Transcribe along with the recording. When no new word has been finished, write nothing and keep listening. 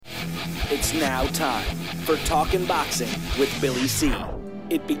It's now time for Talkin' Boxing with Billy C.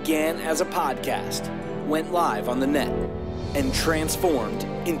 It began as a podcast, went live on the net, and transformed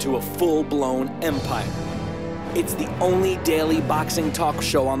into a full-blown empire. It's the only daily boxing talk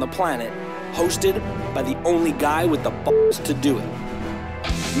show on the planet, hosted by the only guy with the balls to do it.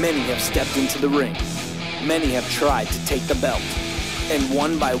 Many have stepped into the ring. Many have tried to take the belt. And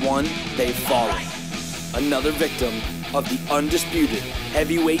one by one, they've fallen. Another victim of the undisputed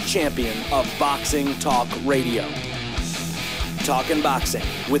heavyweight champion of Boxing Talk Radio. Talkin' Boxing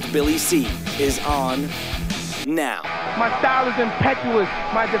with Billy C is on now. My style is impetuous,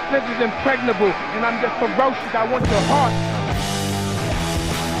 my defense is impregnable, and I'm just ferocious. I want your heart.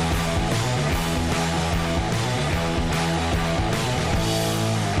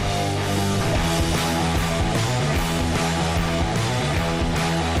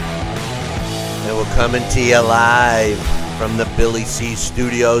 And we're coming to you live from the Billy C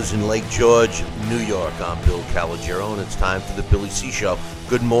Studios in Lake George, New York. I'm Bill Calogero, and it's time for the Billy C Show.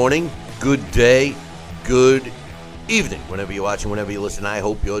 Good morning, good day, good evening. Whenever you're watching, whenever you listen, I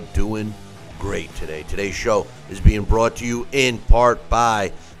hope you're doing great today. Today's show is being brought to you in part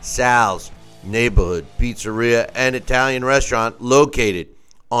by Sal's Neighborhood Pizzeria and Italian Restaurant, located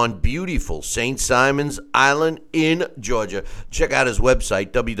on beautiful St. Simon's Island in Georgia. Check out his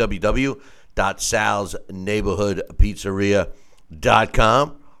website,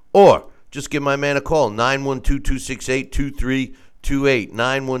 www.salsneighborhoodpizzeria.com, or just give my man a call, 912-268-2328,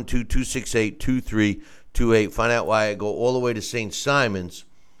 912-268-2328. Find out why I go all the way to St. Simon's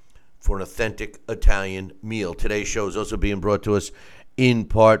for an authentic Italian meal. Today's show is also being brought to us in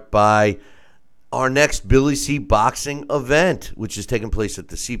part by our next Billy C boxing event, which is taking place at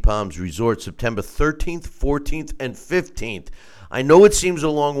the Sea Palms Resort September 13th, 14th, and 15th. I know it seems a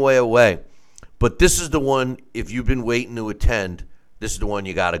long way away, but this is the one, if you've been waiting to attend, this is the one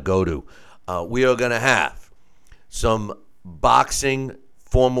you got to go to. We are going to have some boxing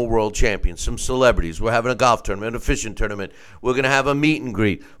former world champions, some celebrities. We're having a golf tournament, a fishing tournament. We're going to have a meet and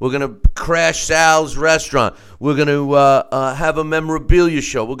greet. We're going to crash Sal's restaurant. We're going to have a memorabilia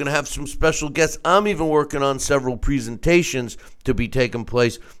show. We're going to have some special guests. I'm even working on several presentations to be taking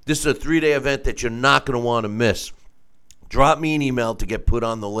place. This is a 3-day event that you're not going to want to miss. Drop me an email to get put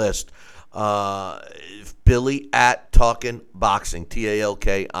on the list. Billy at TalkinBoxing,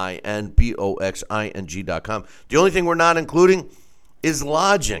 TalkinBoxing.com. The only thing we're not including is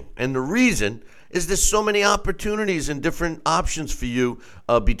lodging. And the reason is there's so many opportunities and different options for you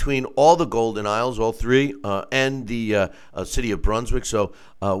between all the Golden Isles, all three, and the city of Brunswick. So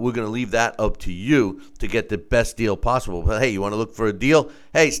we're going to leave that up to you to get the best deal possible. But, hey, you want to look for a deal?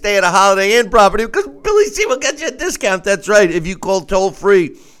 Hey, stay at a Holiday Inn property because Billy C will get you a discount. That's right. If you call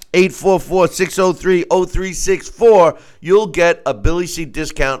toll-free 844-603-0364, you'll get a Billy C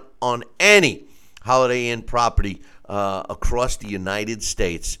discount on any Holiday Inn property across the United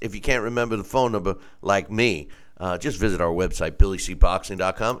States. If you can't remember the phone number like me, just visit our website,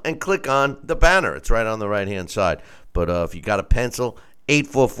 BillyCBoxing.com, and click on the banner. It's right on the right-hand side. But if you got a pencil,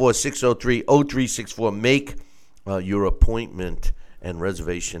 844-603-0364. Make your appointment and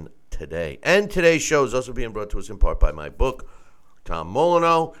reservation today. And today's show is also being brought to us in part by my book, Tom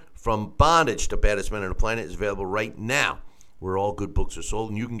Molyneux, From Bondage to Baddest Men on the Planet, is available right now where all good books are sold,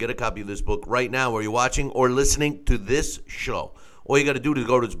 and you can get a copy of this book right now where you're watching or listening to this show. All you got to do is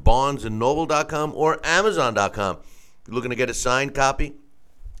go to barnesandnoble.com or amazon.com. If you're looking to get a signed copy,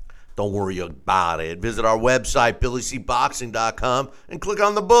 don't worry about it. Visit our website, billycboxing.com, and click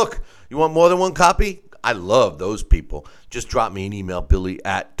on the book. You want more than one copy? I love those people. Just drop me an email, Billy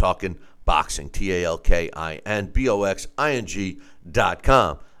at TalkinBoxing,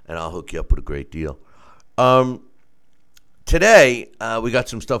 TalkinBoxing.com, and I'll hook you up with a great deal. Today, we got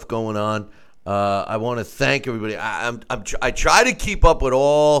some stuff going on. I want to thank everybody. I try to keep up with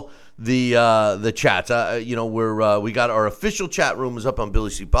all the chats. We got our official chat room is up on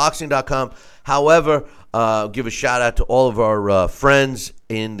BillyCBoxing.com. However, give a shout out to all of our friends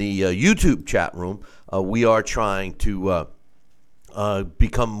in the YouTube chat room. We are trying to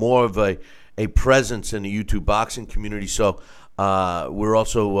become more of a presence in the YouTube boxing community. So we're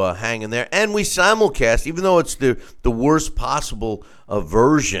also hanging there, and we simulcast, even though it's the worst possible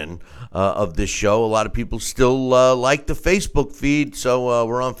version of this show. A lot of people still like the Facebook feed, so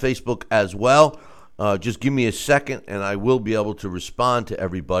we're on Facebook as well. Just give me a second, and I will be able to respond to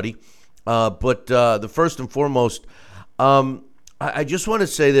everybody. But the first and foremost, I just want to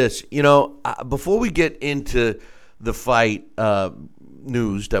say this. Before we get into the fight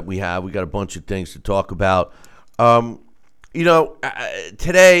news that we got a bunch of things to talk about.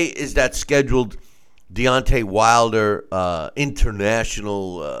 Today is that scheduled Deontay Wilder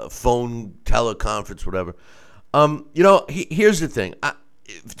international phone teleconference, whatever. Here's the thing.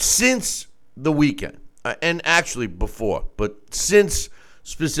 Since the weekend, and actually before, but since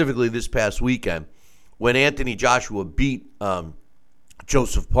specifically this past weekend, when Anthony Joshua beat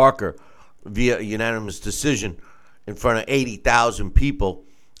Joseph Parker via a unanimous decision in front of 80,000 people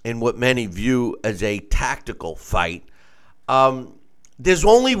in what many view as a tactical fight, there's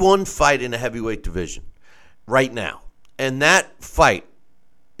only one fight in the heavyweight division right now, and that fight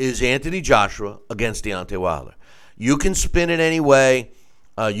is Anthony Joshua against Deontay Wilder. You can spin it any way.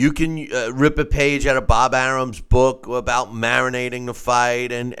 You can rip a page out of Bob Arum's book about marinating the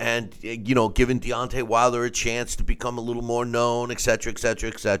fight and giving Deontay Wilder a chance to become a little more known, et cetera, et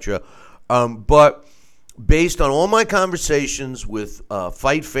cetera, et cetera. But based on all my conversations with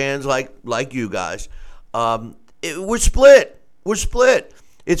fight fans like you guys, we're split. We're split.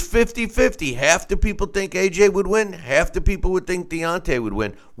 It's 50-50. Half the people think AJ would win. Half the people would think Deontay would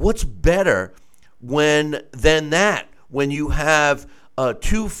win. What's better than that when you have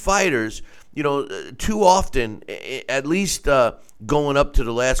two fighters, too often, at least going up to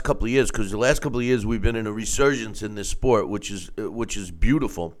the last couple of years, because the last couple of years we've been in a resurgence in this sport, which is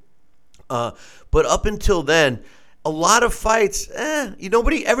beautiful. But up until then, a lot of fights,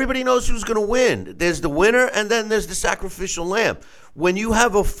 everybody knows who's going to win. There's the winner, and then there's the sacrificial lamb. When you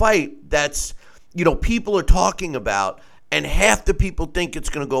have a fight that's, people are talking about, and half the people think it's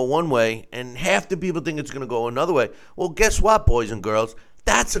going to go one way, and half the people think it's going to go another way, well, guess what, boys and girls?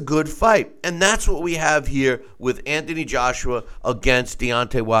 That's a good fight. And that's what we have here with Anthony Joshua against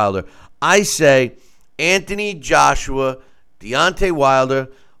Deontay Wilder. I say Anthony Joshua, Deontay Wilder,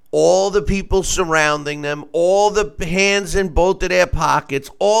 all the people surrounding them, all the hands in both of their pockets,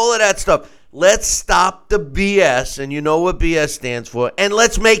 all of that stuff. Let's stop the BS, and you know what BS stands for, and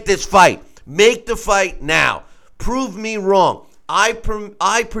let's make this fight. Make the fight now. Prove me wrong. I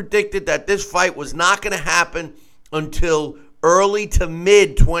predicted that this fight was not going to happen until early to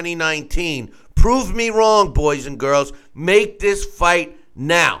mid 2019. Prove me wrong, boys and girls. Make this fight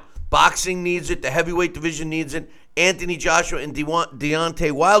now. Boxing needs it. The heavyweight division needs it. Anthony Joshua and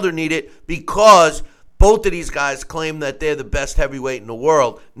Deontay Wilder need it because both of these guys claim that they're the best heavyweight in the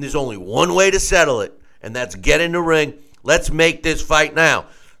world. And there's only one way to settle it, and that's get in the ring. Let's make this fight now.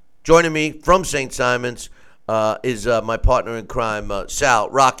 Joining me from St. Simons is my partner in crime, Sal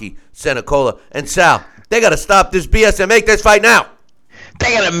Rocky Senecola. And Sal, they got to stop this BS and make this fight now.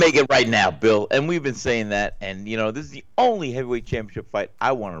 They got to make it right now, Bill. And we've been saying that. And, this is the only heavyweight championship fight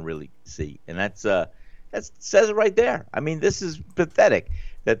I want to really see. And that says it right there. I mean, this is pathetic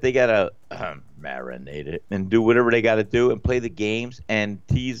that they got to marinate it and do whatever they got to do and play the games and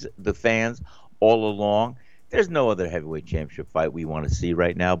tease the fans all along. There's no other heavyweight championship fight we want to see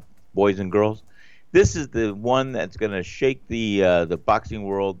right now, boys and girls. This is the one that's going to shake the boxing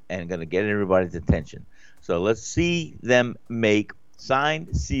world and going to get everybody's attention. So let's see them make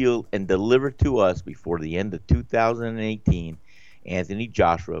signed, sealed, and delivered to us before the end of 2018 Anthony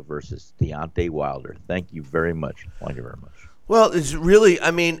Joshua versus Deontay Wilder. Thank you very much. Thank you very much. Well, it's really,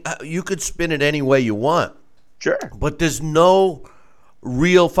 you could spin it any way you want. Sure. But there's no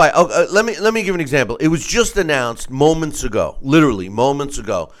real fight. Let me give an example. It was just announced moments ago, literally moments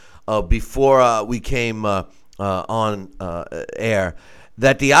ago, before we came on air,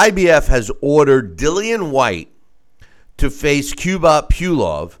 that the IBF has ordered Dillian White to face Kubrat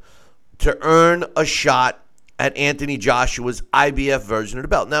Pulev to earn a shot at Anthony Joshua's IBF version of the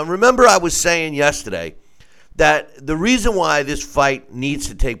belt. Now, remember I was saying yesterday that the reason why this fight needs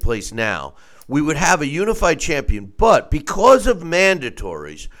to take place now, we would have a unified champion, but because of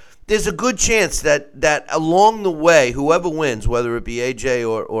mandatories, there's a good chance that along the way, whoever wins, whether it be AJ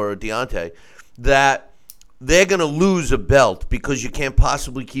or Deontay, that they're going to lose a belt because you can't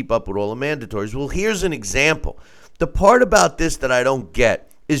possibly keep up with all the mandatories. Well, here's an example. The part about this that I don't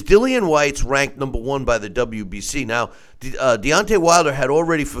get is Dillian White's ranked number 1 by the WBC. Now, Deontay Wilder had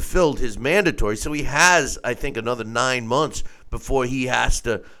already fulfilled his mandatory, so he has, I think, another 9 months before he has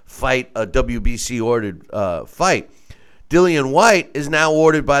to fight a WBC-ordered fight. Dillian White is now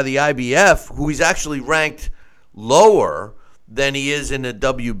ordered by the IBF, who he's actually ranked lower than he is in the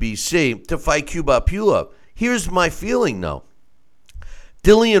WBC, to fight Kubrat Pulev. Here's my feeling, though.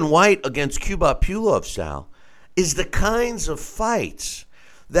 Dillian White against Kubrat Pulev, Sal, is the kinds of fights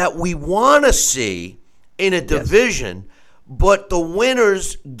that we want to see in a division, but the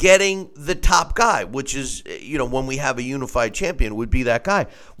winner's getting the top guy, which is, when we have a unified champion, would be that guy.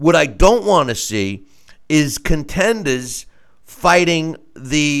 What I don't want to see is contenders fighting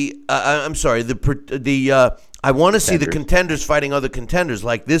the I want to see the contenders fighting other contenders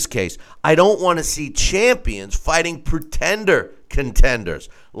like this case. I don't want to see champions fighting pretender contenders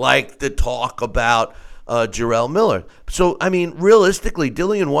like the talk about Jarrell Miller. So, I mean, realistically,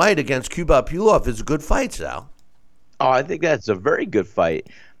 Dillian Whyte against Kubrat Pulev is a good fight, Sal. Oh, I think that's a very good fight.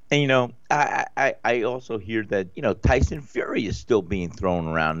 And, I also hear that, Tyson Fury is still being thrown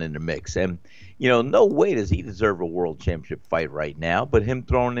around in the mix. And, no way does he deserve a world championship fight right now. But him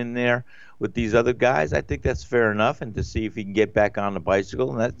thrown in there with these other guys, I think that's fair enough. And to see if he can get back on the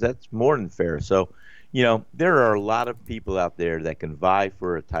bicycle, and that's more than fair. So, there are a lot of people out there that can vie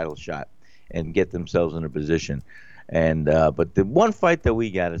for a title shot and get themselves in a position. And but the one fight that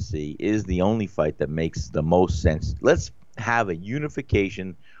we got to see is the only fight that makes the most sense. Let's have a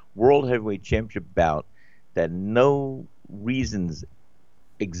unification World Heavyweight Championship bout that no reasons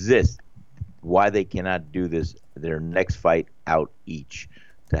exist why they cannot do this. Their next fight out each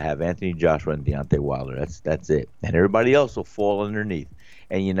to have Anthony Joshua and Deontay Wilder. That's it. And everybody else will fall underneath.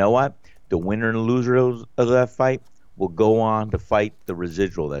 And you know what? The winner and loser of that fight will go on to fight the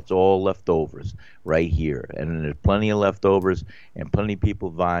residual. That's all leftovers right here. And there's plenty of leftovers and plenty of people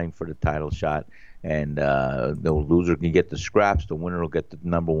vying for the title shot. And the loser can get the scraps. The winner will get the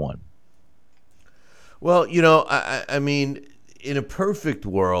number one. Well, I mean, in a perfect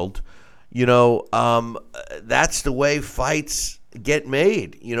world, that's the way fights get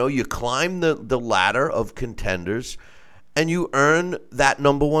made. You climb the ladder of contenders and you earn that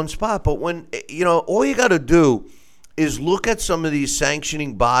number one spot. But when, all you got to do is look at some of these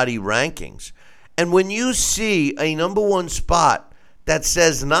sanctioning body rankings. And when you see a number one spot that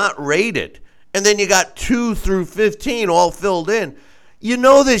says not rated, and then you got 2 through 15 all filled in,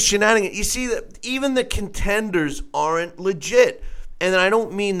 there's shenanigans. You see that even the contenders aren't legit. And I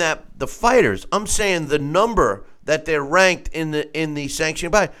don't mean that the fighters. I'm saying the number that they're ranked in the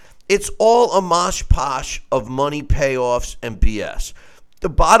sanctioning body. It's all a mosh posh of money payoffs and BS. The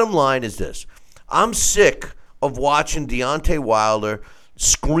bottom line is this. I'm sick of watching Deontay Wilder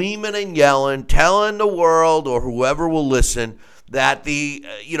screaming and yelling, telling the world or whoever will listen that he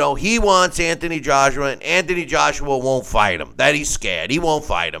wants Anthony Joshua and Anthony Joshua won't fight him, that he's scared, he won't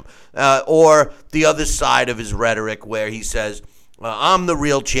fight him. Or the other side of his rhetoric where he says, I'm the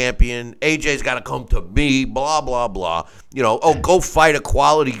real champion, AJ's got to come to me, blah, blah, blah. Go fight a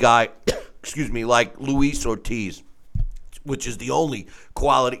quality guy, like Luis Ortiz, which is the only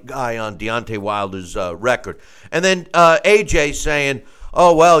quality guy on Deontay Wilder's record. And then AJ saying,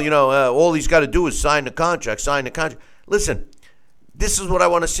 oh, well, all he's got to do is sign the contract. Listen, this is what I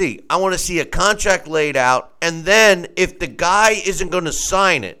want to see. I want to see a contract laid out, and then if the guy isn't going to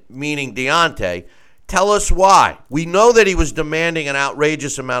sign it, meaning Deontay, tell us why. We know that he was demanding an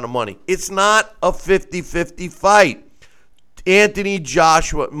outrageous amount of money. It's not a 50-50 fight. Anthony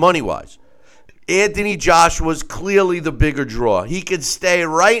Joshua, money-wise, Anthony Joshua's clearly the bigger draw. He could stay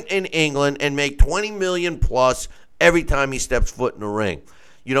right in England and make $20 million plus every time he steps foot in the ring.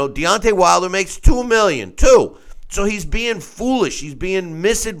 Deontay Wilder makes $2 million, too. So he's being foolish. He's being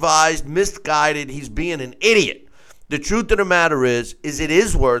misadvised, misguided. He's being an idiot. The truth of the matter is it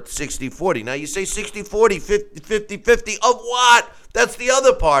is worth 60-40. Now you say 60-40, 50-50 of what? That's the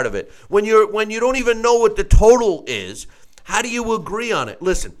other part of it. When you don't even know what the total is, how do you agree on it?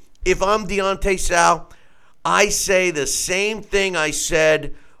 Listen, if I'm Deontay, Sal, I say the same thing I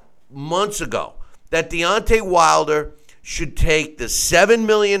said months ago, that Deontay Wilder should take the $7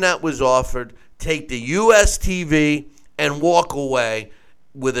 million that was offered, take the US TV, and walk away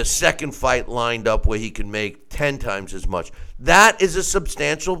with a second fight lined up where he can make 10 times as much. That is a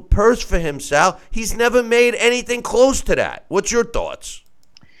substantial purse for him, Sal. He's never made anything close to that. What's your thoughts?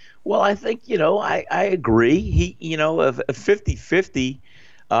 Well, I think, I agree. He, a 50-50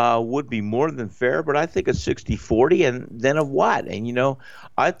 would be more than fair, but I think a 60-40 and then a what? And,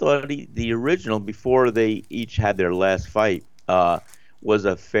 I thought the original, before they each had their last fight, was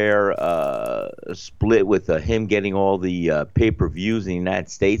a fair split with him getting all the pay-per-views in the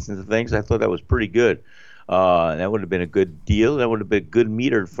United States and things. I thought that was pretty good. That would have been a good deal. That would have been a good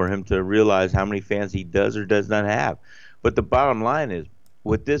meter for him to realize how many fans he does or does not have. But the bottom line is,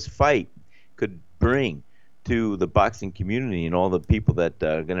 what this fight could bring to the boxing community and all the people that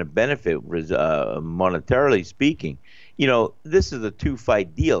are going to benefit monetarily speaking, this is a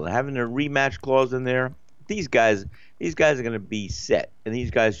 2-fight deal. Having a rematch clause in there, these guys are going to be set, and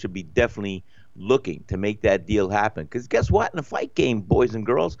these guys should be definitely looking to make that deal happen. Because guess what? In a fight game, boys and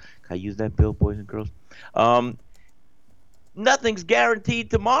girls, can I use that, Bill, boys and girls? Nothing's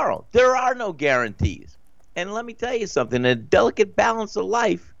guaranteed tomorrow. There are no guarantees. And let me tell you something, in a delicate balance of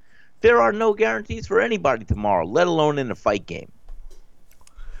life, there are no guarantees for anybody tomorrow, let alone in a fight game.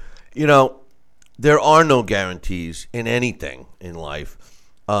 there are no guarantees in anything in life,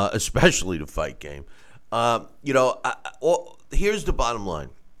 especially the fight game. Here's the bottom line.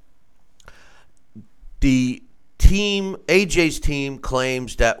 The team, AJ's team,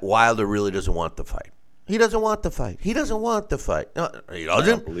 claims that Wilder really doesn't want the fight. He doesn't want the fight. He doesn't want the fight. No, he doesn't. I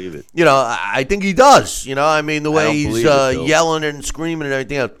don't believe it. I think he does. The way he's yelling and screaming and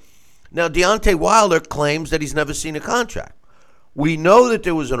everything else. Now, Deontay Wilder claims that he's never seen a contract. We know that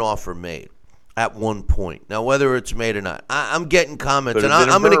there was an offer made at one point. Now, whether it's made or not, I'm getting comments, and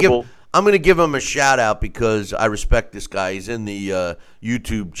I'm going to give him a shout out because I respect this guy. He's in the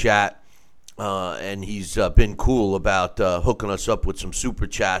YouTube chat. And he's been cool about hooking us up with some super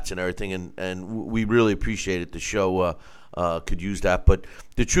chats and everything, and we really appreciate it. The show could use that. But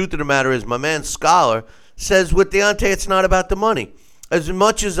the truth of the matter is, my man Scholar says with Deontay, it's not about the money. As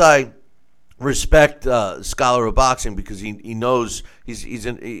much as I respect Scholar of boxing because he knows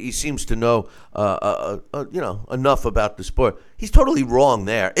he seems to know enough about the sport. He's totally wrong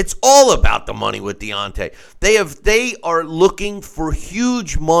there. It's all about the money with Deontay. They are looking for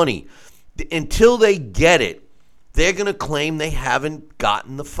huge money. Until they get it, they're going to claim they haven't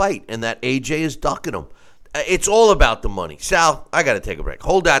gotten the fight and that AJ is ducking them. It's all about the money. Sal, I got to take a break.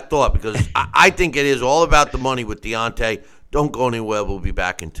 Hold that thought because I think it is all about the money with Deontay. Don't go anywhere. We'll be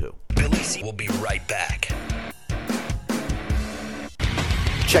back in 2. Billy C will be right back.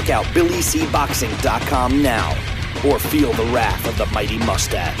 Check out BillyCBoxing.com now or feel the wrath of the mighty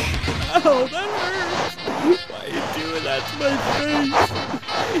mustache. Oh, that hurts. Why are you doing that to my face?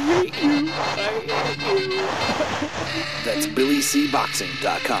 I hate you. That's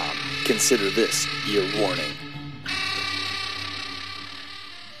BillyCBoxing.com. Consider this your warning.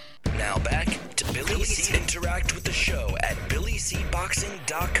 Now back to Billy C. Interact with the show at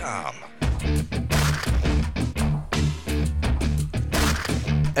BillyCBoxing.com.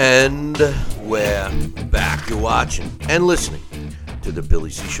 And we're back. You're watching and listening to the Billy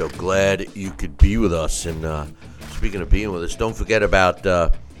C Show. Glad you could be with us. And speaking of being with us, don't forget about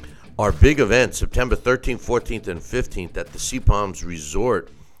our big event, September 13th, 14th, and 15th at the Sea Palms Resort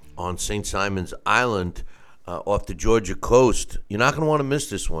on St. Simon's Island off the Georgia coast. You're not going to want to miss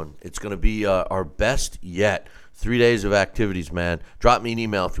this one. It's going to be our best yet. 3 days of activities, man. Drop me an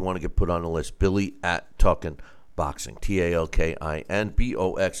email if you want to get put on the list. Billy@TalkinBoxing,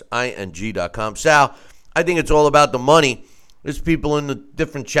 TalkinBoxing.com. Sal, I think it's all about the money. There's people in the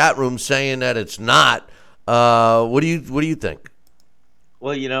different chat rooms saying that it's not. What do you think?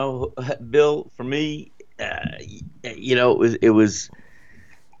 Well, Bill, for me,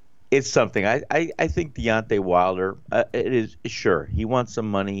 it's something. I think Deontay Wilder, it is sure he wants some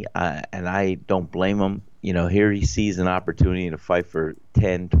money, and I don't blame him. Here he sees an opportunity to fight for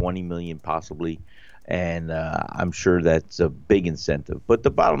 10, 20 million possibly, and I'm sure that's a big incentive. But the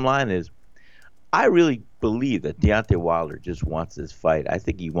bottom line is, I really believe that Deontay Wilder just wants this fight. I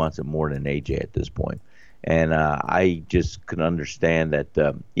think he wants it more than AJ at this point. And I just can understand that,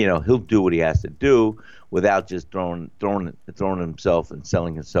 he'll do what he has to do without just throwing himself and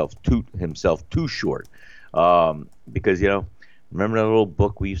selling himself too short. Because, remember that little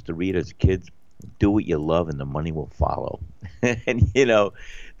book we used to read as kids? Do what you love and the money will follow. And,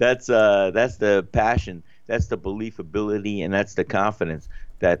 that's the passion. That's the belief ability, and that's the confidence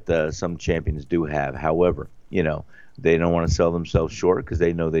that some champions do have. However, they don't want to sell themselves short because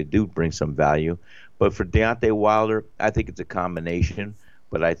they know they do bring some value. But for Deontay Wilder, I think it's a combination.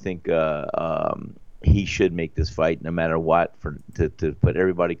 But I think he should make this fight no matter what, to put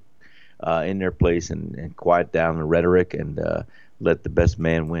everybody in their place and quiet down the rhetoric and let the best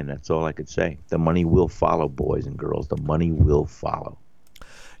man win. That's all I could say. The money will follow, boys and girls. The money will follow.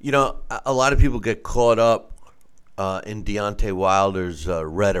 A lot of people get caught up in Deontay Wilder's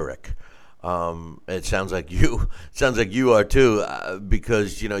rhetoric. It sounds like you are too,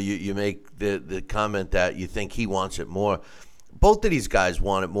 because you make the comment that you think he wants it more. Both of these guys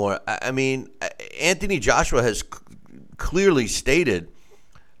want it more. I mean, Anthony Joshua has clearly stated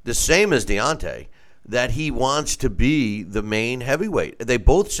the same as Deontay that he wants to be the main heavyweight. They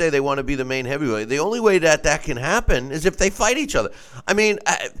both say they want to be the main heavyweight. The only way that can happen is if they fight each other. I mean,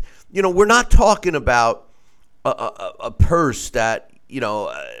 we're not talking about a purse that,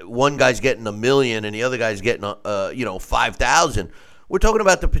 one guy's getting $1 million and the other guy's getting, $5,000. We're talking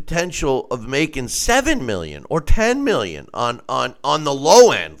about the potential of making $7 million or $10 million on the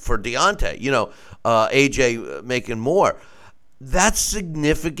low end for Deontay. AJ making more. That's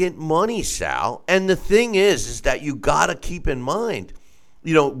significant money, Sal. And the thing is that you got to keep in mind,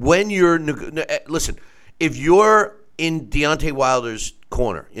 when you're listen, if you're in Deontay Wilder's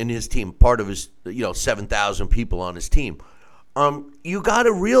corner, in his team, part of his 7,000 people on his team, you got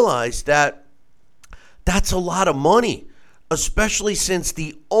to realize that That's a lot of money, especially since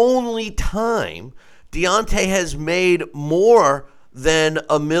the only time Deontay has made more than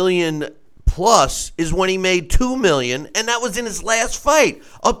 $1 million plus is when he made $2 million, and that was in his last fight.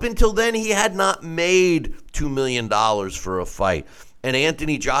 Up until then, he had not made $2 million for a fight, and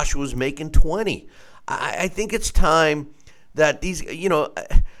Anthony Joshua was making 20. I think it's time that these,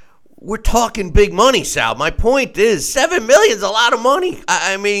 we're talking big money, Sal. My point is, $7 million is a lot of money.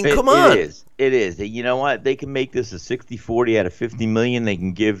 I mean, come on. It is. You know what? They can make this a 60-40 out of $50 million. They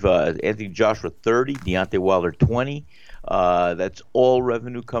can give Anthony Joshua 30, Deontay Wilder 20. That's all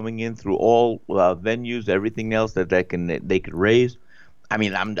revenue coming in through all venues, everything else that they could raise. I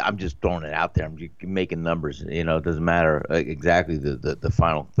mean, I'm just throwing it out there. I'm just making numbers. It doesn't matter exactly the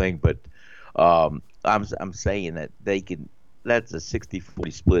final thing, but I'm saying that they can. That's a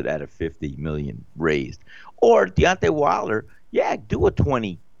 60-40 split out of $50 million raised. Or Deontay Wilder, do a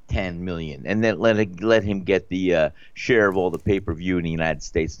 20-10 million, and then let him get the share of all the pay-per-view in the United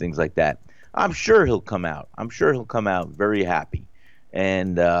States, things like that. I'm sure he'll come out. Very happy,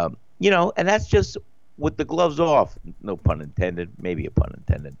 and and that's just with the gloves off. No pun intended. Maybe a pun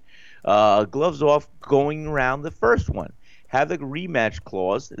intended. Gloves off, going around the first one. Have a rematch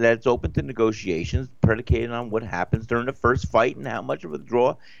clause that's open to negotiations, predicated on what happens during the first fight and how much of a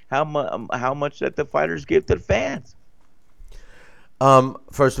draw, how much that the fighters give to the fans.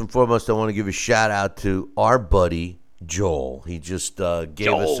 First and foremost, I want to give a shout out to our buddy Joel. He just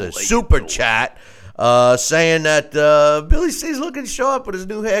gave us a super chat saying that Billy C's looking sharp with his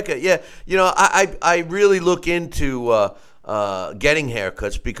new haircut. Yeah, I really look into getting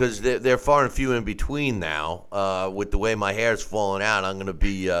haircuts because they're far and few in between now. With the way my hair's falling out, I'm going to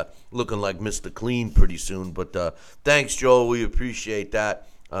be looking like Mr. Clean pretty soon. But thanks, Joel. We appreciate that,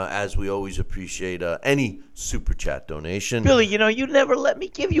 as we always appreciate any super chat donation. Billy, you never let me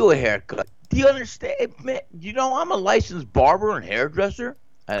give you a haircut. Do you understand? Man, I'm a licensed barber and hairdresser.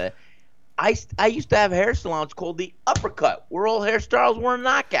 I used to have hair salons called the Uppercut, where all hairstyles were a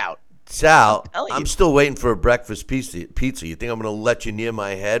knockout. Sal, I'm still waiting for a breakfast pizza. You think I'm going to let you near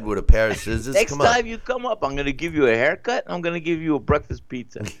my head with a pair of scissors? Next time you come up, I'm going to give you a haircut, and I'm going to give you a breakfast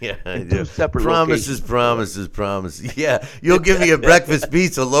pizza. Yeah, I do. Two separate promises. Yeah, you'll give me a breakfast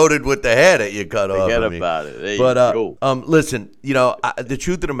pizza loaded with the hair that you cut off. Forget of me. about it. There but you go. Listen, the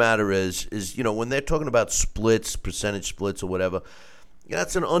truth of the matter is when they're talking about splits, percentage splits, or whatever,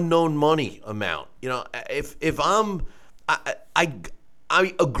 that's an unknown money amount. If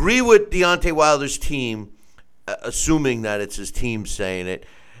I agree with Deontay Wilder's team, assuming that it's his team saying it.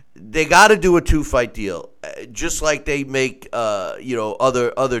 They got to do a 2-fight deal, just like they make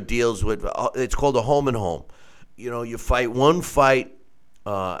other deals with. It's called a home and home. You fight one fight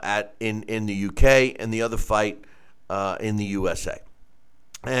in the UK and the other fight in the USA,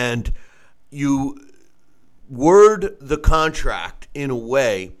 and you word the contract in a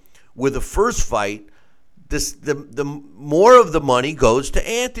way where the first fight. The more of the money goes to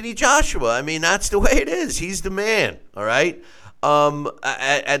Anthony Joshua. I mean, that's the way it is. He's the man, all right?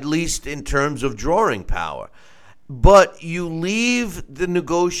 At least in terms of drawing power. But you leave the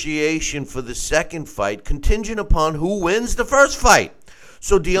negotiation for the second fight contingent upon who wins the first fight.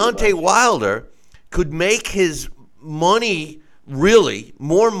 So Deontay Wilder could make his money, really,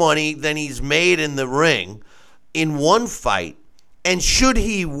 more money than he's made in the ring in one fight. And should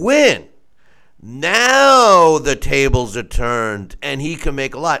he win, now the tables are turned and he can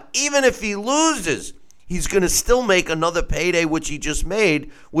make a lot. Even if he loses, he's going to still make another payday, which he just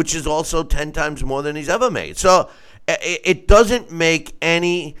made, which is also 10 times more than he's ever made. So it doesn't make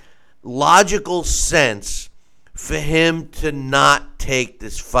any logical sense for him to not take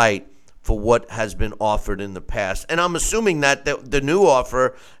this fight for what has been offered in the past. And I'm assuming that the new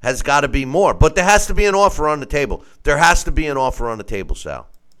offer has got to be more. But there has to be an offer on the table. There has to be an offer on the table, Sal.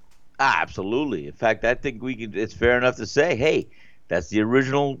 Absolutely. In fact, I think it's fair enough to say, hey, that's the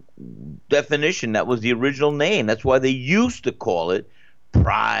original definition. That was the original name. That's why they used to call it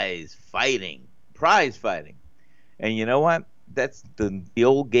prize fighting. Prize fighting. And you know what? That's the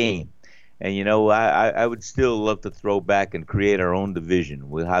old game. And, I would still love to throw back and create our own division.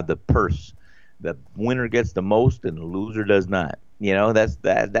 We'll have the purse. The winner gets the most and the loser does not. That's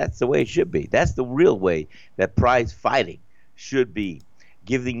the way it should be. That's the real way that prize fighting should be.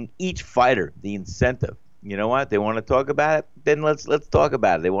 Giving each fighter the incentive. You know what? They want to talk about it? Then let's talk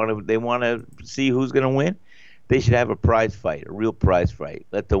about it. They want to see who's going to win? They should have a prize fight, a real prize fight.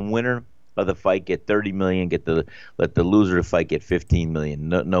 Let the winner of the fight get $30 million, let the loser of the fight get $15 million.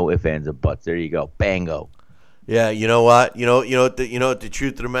 No ifs, ands, or buts. There you go. Bango. Yeah, you know what? You know what the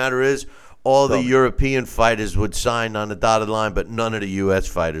truth of the matter is? all the European fighters would sign on the dotted line, but none of the U.S.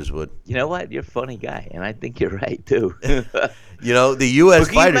 fighters would. You know what? You're a funny guy, and I think you're right too. You know, the U.S.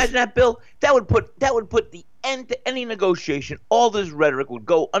 Can fighters. you imagine that, Bill? That would put the end to any negotiation. All this rhetoric would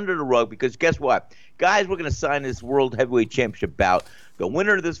go under the rug because guess what? Guys, we're going to sign this World Heavyweight Championship bout. The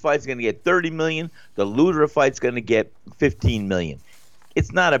winner of this fight is going to get $30 million. The loser of the fight is going to get $15 million.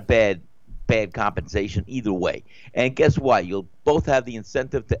 It's not a bad compensation either way. And guess what? You'll both have the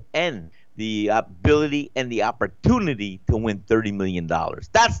incentive to end the ability and the opportunity to win $30 million.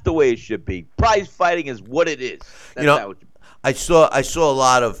 That's the way it should be. Prize fighting is what it is. That's I saw a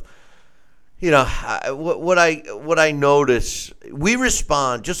lot of, what I notice. We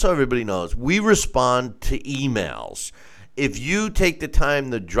respond, just so everybody knows, we respond to emails. If you take the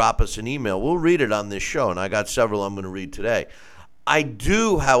time to drop us an email, we'll read it on this show, and I got several I'm going to read today. I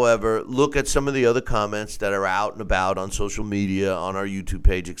do, however, look at some of the other comments that are out and about on social media, on our YouTube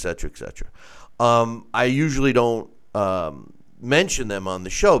page, et cetera, et cetera. I usually don't mention them on the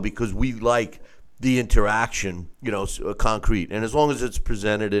show because we like the interaction, concrete. And as long as it's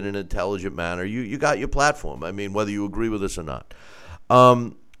presented in an intelligent manner, you got your platform. I mean, whether you agree with us or not.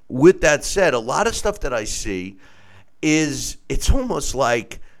 With that said, a lot of stuff that I see it's almost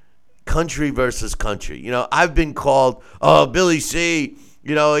like country versus country. I've been called, Billy C.,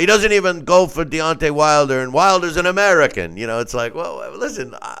 he doesn't even go for Deontay Wilder, and Wilder's an American. It's like, well,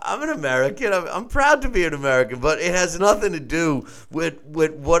 listen, I'm an American. I'm proud to be an American, but it has nothing to do with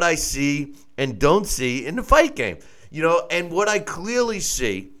what I see and don't see in the fight game. And what I clearly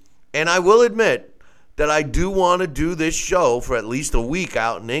see, and I will admit that I do want to do this show for at least a week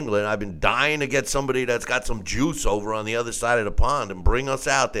out in England. I've been dying to get somebody that's got some juice over on the other side of the pond and bring us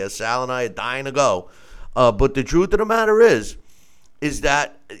out there. Sal and I are dying to go. But the truth of the matter is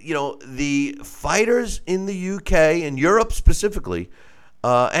that, the fighters in the UK and Europe specifically,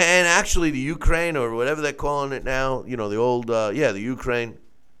 and actually the Ukraine or whatever they're calling it now, the old, the Ukraine,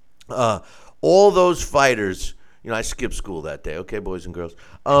 all those fighters, I skipped school that day, okay, boys and girls.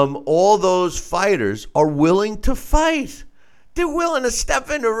 All those fighters are willing to fight. They're willing to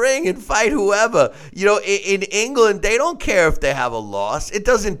step in the ring and fight whoever. In England, they don't care if they have a loss. It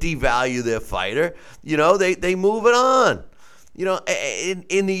doesn't devalue their fighter. They move it on.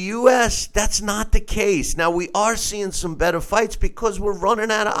 In the U.S., that's not the case. Now, we are seeing some better fights because we're running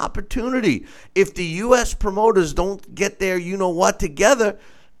out of opportunity. If the U.S. promoters don't get their you-know-what together,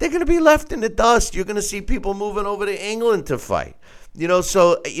 they're going to be left in the dust. You're going to see people moving over to England to fight.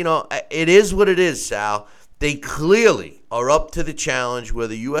 So it is what it is, Sal. They clearly are up to the challenge where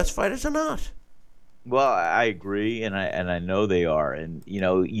the U.S. fighters are not. Well, I agree, and I know they are. And,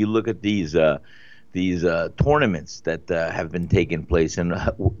 you look at these tournaments that have been taking place, and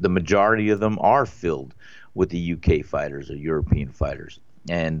the majority of them are filled with the UK fighters or European fighters.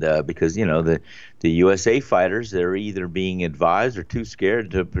 And because, the USA fighters, they're either being advised or too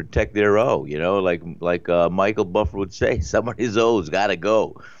scared to protect their O, like Michael Buffer would say, somebody's O's got to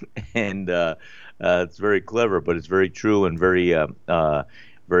go. And it's very clever, but it's very true and very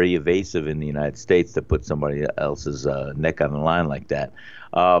evasive in the United States to put somebody else's neck on the line like that.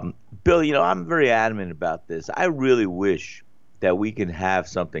 Bill, I'm very adamant about this. I really wish that we can have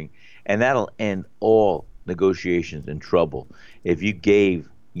something, and that'll end all negotiations and trouble. If you gave,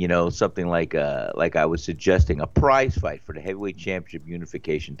 something like I was suggesting, a prize fight for the heavyweight championship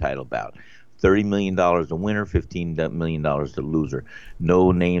unification title bout, $30 million the winner, $15 million the loser.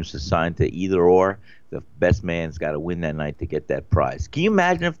 No names assigned to either or. The best man's got to win that night to get that prize. Can you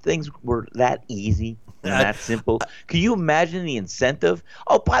imagine if things were that easy and that simple? Can you imagine the incentive?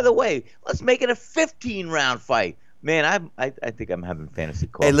 Oh, by the way, let's make it a 15-round fight. Man, I think I'm having fantasy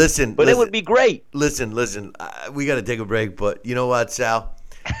calls. Hey, listen. But it would be great. Listen. We got to take a break, but you know what, Sal?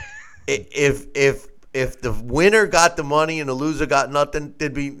 If the winner got the money and the loser got nothing,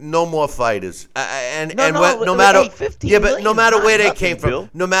 there'd be no more fighters. No matter where they came from,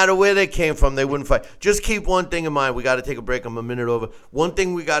 no matter where they came from, they wouldn't fight. Just keep one thing in mind. We got to take a break. I'm a minute over. One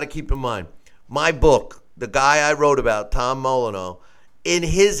thing we got to keep in mind. My book, the guy I wrote about, Tom Molyneux, in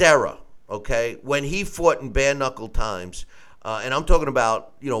his era, okay, when he fought in bare knuckle times, and I'm talking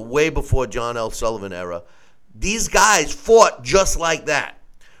about, way before John L. Sullivan era, these guys fought just like that.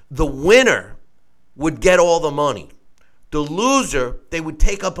 The winner would get all the money. The loser, they would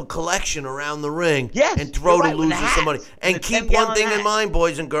take up a collection around the ring and throw the loser some money. And keep one thing in mind,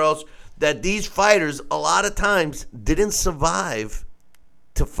 boys and girls, that these fighters, a lot of times, didn't survive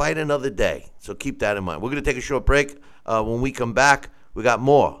to fight another day. So keep that in mind. We're going to take a short break. When we come back, we got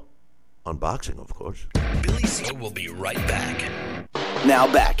more on boxing, of course. Billy C will be right back. Now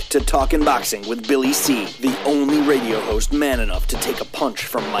back to Talkin' Boxing with Billy C., the only radio host man enough to take a punch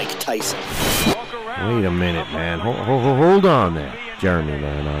from Mike Tyson. Wait a minute, man. Hold on there. Jeremy,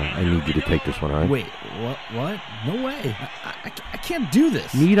 man, I need you to take this one, all right? Wait, what? No way. I can't do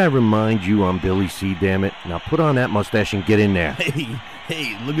this. Need I remind you I'm Billy C., damn it? Now put on that mustache and get in there.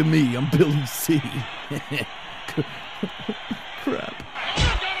 Hey, look at me. I'm Billy C. Crap.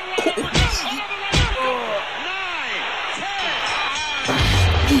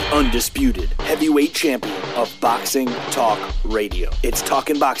 The undisputed heavyweight champion of Boxing Talk Radio. It's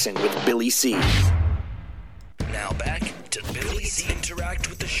Talkin' Boxing with Billy C. Now back to Billy C. Interact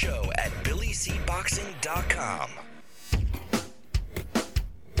with the show at BillyCBoxing.com.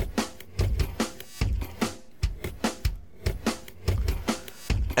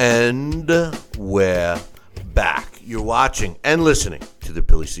 And we're back. You're watching and listening to the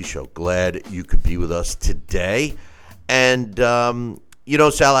Billy C. Show. Glad you could be with us today. And,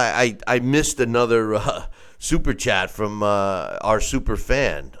 Sal, I missed another super chat from our super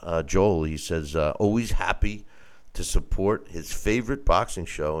fan, Joel. He says, always happy to support his favorite boxing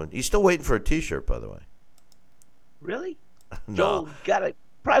show. And he's still waiting for a T-shirt, by the way. Really? No. Joel, gotta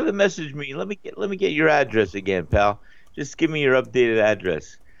private message me. Let me get your address again, pal. Just give me your updated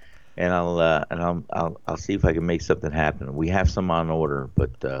address, and I'll see if I can make something happen. We have some on order,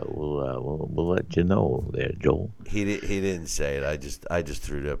 but we'll let you know there, Joel. He didn't say it. I just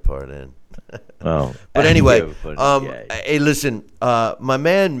threw that part in. Oh, but anyway, hey, listen, my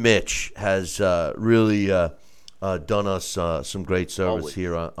man Mitch has really done us some great service Always.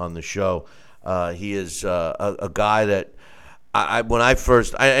 here on the show. He is a guy that I've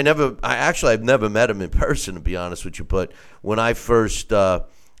never met him in person, to be honest with you. But when I first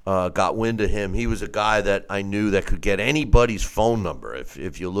got wind of him, he was a guy that I knew that could get anybody's phone number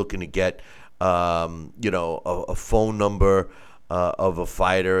if you're looking to get a phone number of a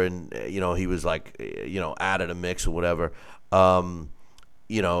fighter, and he was like out of the mix or whatever.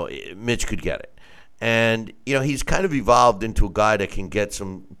 Mitch could get it. And, he's kind of evolved into a guy that can get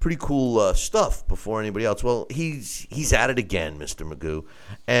some pretty cool stuff before anybody else. Well, he's at it again, Mr. Magoo.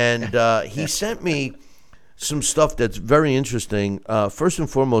 And he sent me some stuff that's very interesting. First and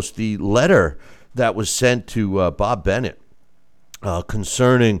foremost, the letter that was sent to Bob Bennett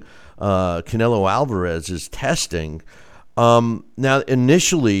concerning Canelo Alvarez's testing. Now,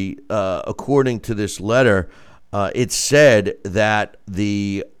 initially, according to this letter, it said that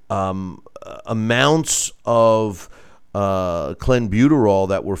the amounts of clenbuterol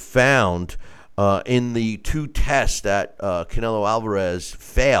that were found in the two tests that Canelo Alvarez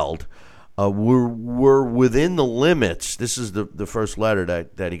failed were within the limits. This is the first letter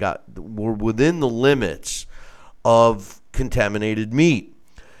that he got. Were within the limits of contaminated meat.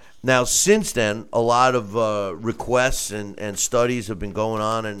 Now, since then, a lot of requests and studies have been going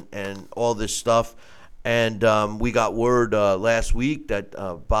on and all this stuff. And we got word last week that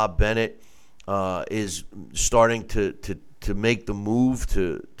Bob Bennett is starting to make the move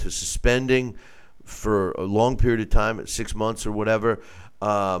to suspending for a long period of time, 6 months or whatever,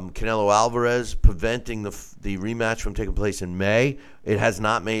 Canelo Alvarez, preventing the rematch from taking place in May. It has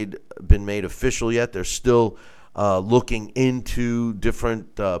not been made official yet. They're still looking into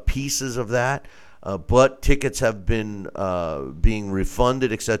different pieces of that, but tickets have been being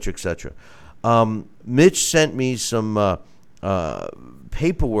refunded, et cetera, et cetera. Mitch sent me some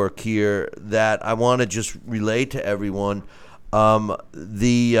paperwork here that I want to just relay to everyone. Going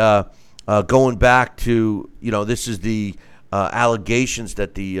back to, this is the allegations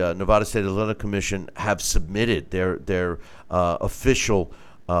that the Nevada State Athletic Commission have submitted, their official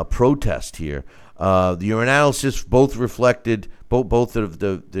protest here. The urinalysis both of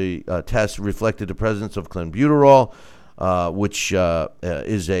the tests reflected the presence of clenbuterol, which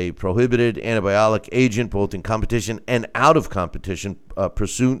is a prohibited antibiotic agent both in competition and out of competition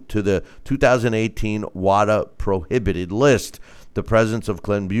pursuant to the 2018 WADA prohibited list. The presence of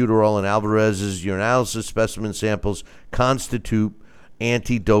clenbuterol in Alvarez's urinalysis specimen samples constitute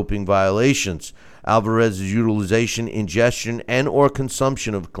anti-doping violations. Alvarez's utilization, ingestion, and or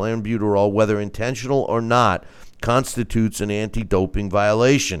consumption of clenbuterol, whether intentional or not, constitutes an anti-doping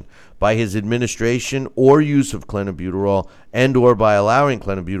violation. By his administration or use of clenbuterol and or by allowing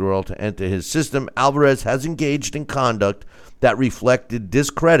clenbuterol to enter his system, Alvarez has engaged in conduct that reflected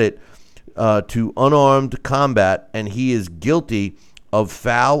discredit to unarmed combat, and he is guilty of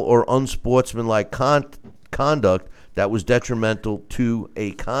foul or unsportsmanlike conduct that was detrimental to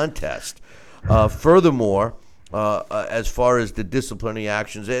a contest. Furthermore, as far as the disciplinary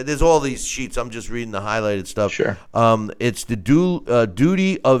actions, there's all these sheets. I'm just reading the highlighted stuff. Sure. It's the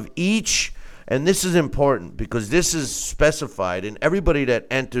duty of each And this is important because this is specified, and everybody that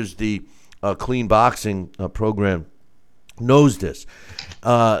enters the clean boxing program knows this.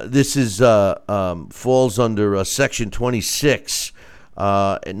 This is falls under Section 26.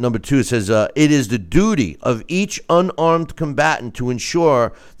 Number 2, it says, it is the duty of each unarmed combatant to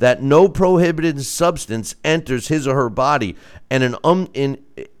ensure that no prohibited substance enters his or her body, and an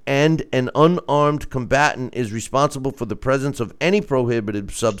unarmed combatant is responsible for the presence of any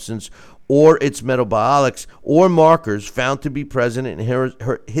prohibited substance or its metabolics or markers found to be present in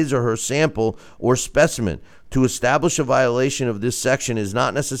his or her sample or specimen. To establish a violation of this section is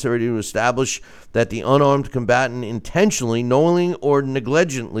not necessary to establish that the unarmed combatant intentionally, knowingly, or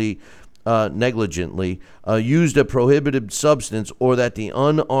negligently used a prohibited substance, or that the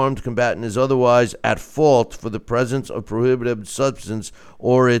unarmed combatant is otherwise at fault for the presence of prohibited substance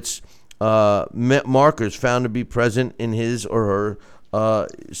or its markers found to be present in his or her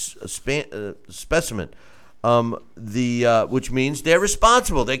specimen. Which means they're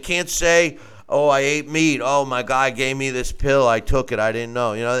responsible. They can't say, "Oh, I ate meat. Oh, my guy gave me this pill. I took it. I didn't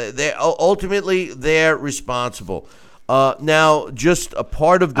know." They're responsible. Now, just a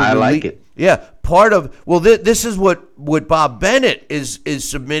part of the like it. Yeah, part of this is what Bob Bennett is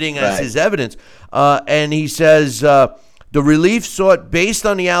submitting as his evidence, and he says the relief sought based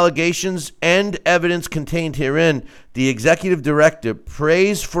on the allegations and evidence contained herein. The executive director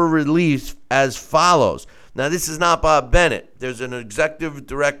prays for relief as follows. Now, this is not Bob Bennett. There's an executive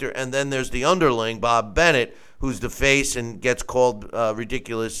director, and then there's the underling, Bob Bennett, who's the face and gets called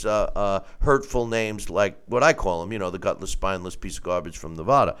ridiculous, hurtful names like what I call him, the gutless, spineless piece of garbage from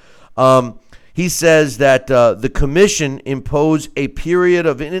Nevada. He says that the commission imposed a period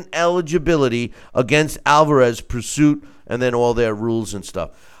of ineligibility against Alvarez pursuit, and then all their rules and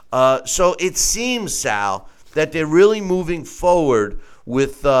stuff. So it seems, Sal, that they're really moving forward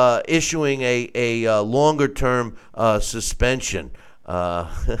with issuing a longer-term suspension.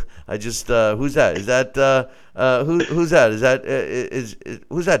 Who's that? Is that who's that?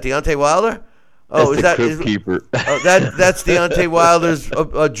 Who's that? Deontay Wilder? Oh, that's the Crypt Keeper. That's Deontay Wilder's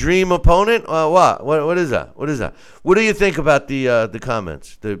a dream opponent. What is that? What is that? What do you think about the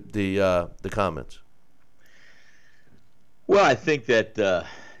comments? The comments. Well, I think that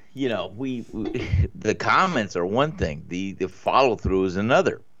we the comments are one thing. The follow through is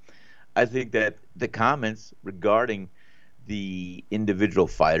another. I think that the comments regarding the individual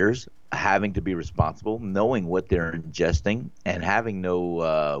fighters having to be responsible, knowing what they're ingesting, and having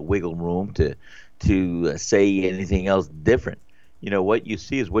no wiggle room to say anything else different. What you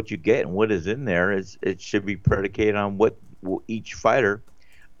see is what you get, and what is in there it should be predicated on what each fighter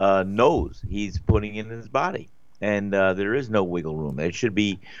knows he's putting in his body. And there is no wiggle room. It should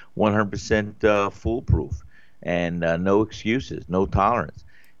be 100% foolproof, and no excuses, no tolerance.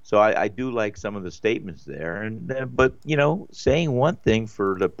 So I do like some of the statements there, but saying one thing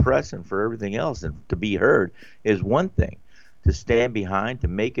for the press and for everything else, and to be heard, is one thing. To stand behind, to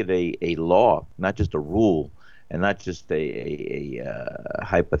make it a law, not just a rule, and not just a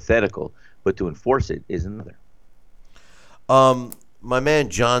hypothetical, but to enforce it is another. My man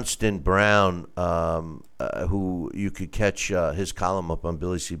Johnston Brown, who you could catch his column up on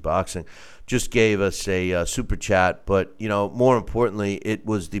Billy C. Boxing, just gave us a super chat. But more importantly, it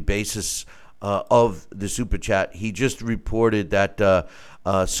was the basis of the super chat. He just reported that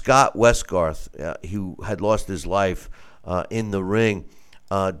Scott Westgarth, who had lost his life in the ring,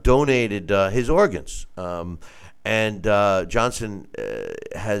 donated his organs, and Johnson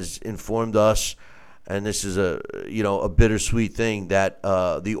has informed us. And this is a bittersweet thing, that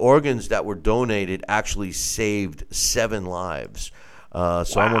the organs that were donated actually saved 7 lives. So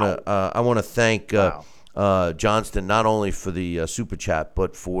wow. I want to thank Johnston not only for the super chat,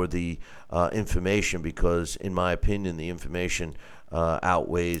 but for the information, because in my opinion the information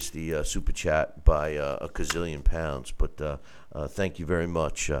outweighs the super chat by a gazillion pounds. But thank you very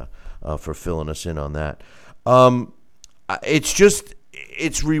much for filling us in on that. It's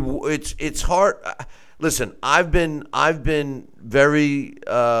hard. Listen, I've been very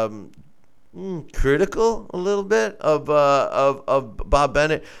critical a little bit of Bob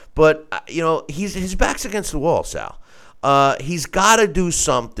Bennett, but his back's against the wall, Sal. He's got to do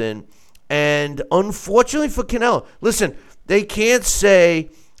something, and unfortunately for Canelo, listen, they can't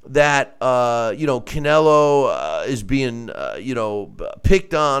say that Canelo is being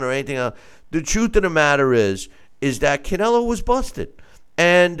picked on or anything else. The truth of the matter is that Canelo was busted.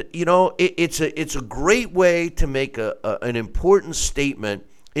 And, it's a great way to make an important statement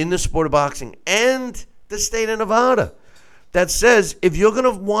in the sport of boxing and the state of Nevada that says if you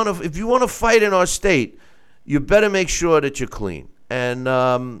want to fight in our state, you better make sure that you're clean. And,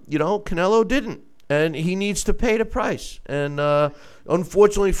 Canelo didn't. And he needs to pay the price. And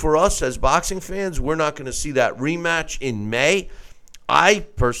unfortunately for us as boxing fans, we're not going to see that rematch in May. I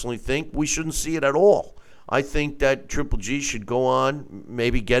personally think we shouldn't see it at all. I think that Triple G should go on,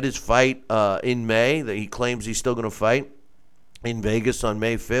 maybe get his fight in May, that he claims he's still going to fight in Vegas on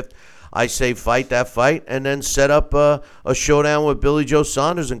May 5th. I say fight that fight and then set up a showdown with Billy Joe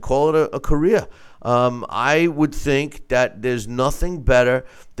Saunders and call it a career. I would think that there's nothing better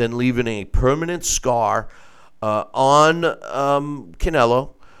than leaving a permanent scar on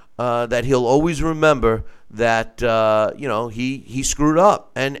Canelo that he'll always remember that he screwed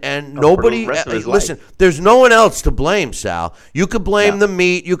up and nobody listen. There's no one else to blame, Sal. You could blame the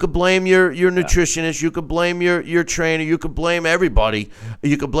meat, you could blame your nutritionist, you could blame your trainer, you could blame everybody.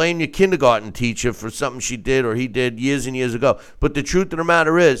 You could blame your kindergarten teacher for something she did or he did years and years ago. But the truth of the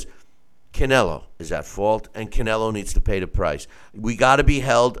matter is, Canelo is at fault, and Canelo needs to pay the price. We got to be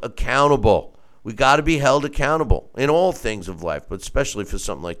held accountable. We got to be held accountable in all things of life, but especially for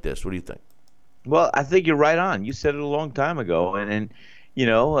something like this. What do you think? Well, I think you're right on. You said it a long time ago, and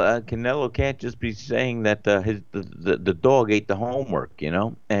Canelo can't just be saying that the dog ate the homework,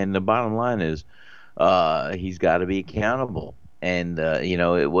 And the bottom line is, he's got to be accountable. And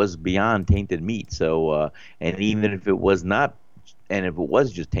it was beyond tainted meat. So, and even if it was not. And if it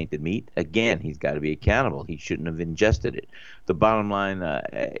was just tainted meat, again, he's got to be accountable. He shouldn't have ingested it. The bottom line,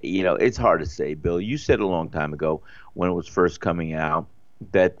 it's hard to say, Bill. You said a long time ago when it was first coming out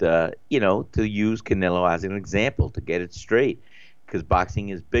that, to use Canelo as an example to get it straight, because boxing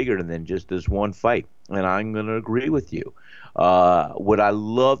is bigger than just this one fight. And I'm going to agree with you. Would I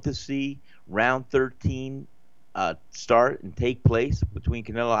love to see round 13 start and take place between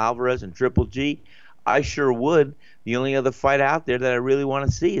Canelo Alvarez and Triple G? I sure would. The only other fight out there that I really want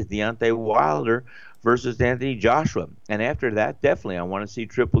to see is Deontay Wilder versus Anthony Joshua. And after that, definitely I want to see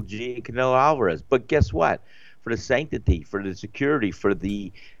Triple G and Canelo Alvarez. But guess what? For the sanctity, for the security, for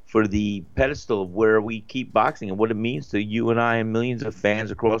the pedestal of where we keep boxing and what it means to you and I and millions of fans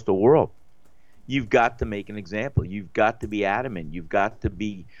across the world, you've got to make an example. You've got to be adamant. You've got to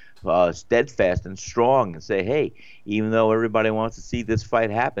be steadfast and strong and say, hey, even though everybody wants to see this fight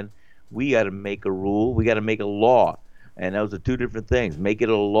happen, we got to make a rule. We got to make a law. And those are two different things. Make it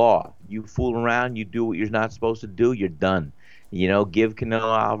a law. You fool around, you do what you're not supposed to do, you're done. Give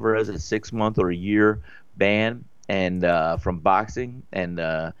Canelo Alvarez a 6-month or a year ban and from boxing, and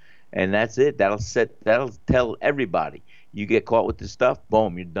that's it. That'll tell everybody. You get caught with this stuff,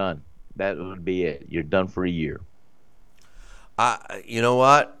 boom, you're done. That would be it. You're done for a year. You know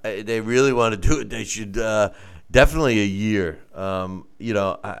what? They really want to do it. They should. Definitely a year,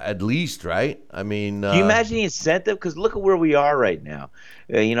 at least, right? I mean, do you imagine the incentive? Because look at where we are right now.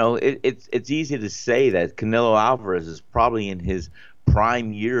 It's easy to say that Canelo Alvarez is probably in his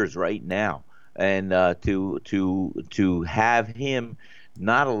prime years right now, and to have him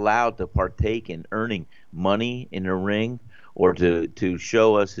not allowed to partake in earning money in the ring or to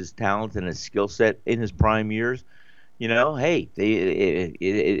show us his talent and his skill set in his prime years. Hey,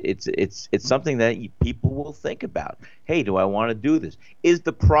 it's something that people will think about. Hey, do I want to do this? Is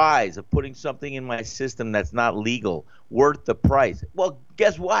the prize of putting something in my system that's not legal worth the price? Well,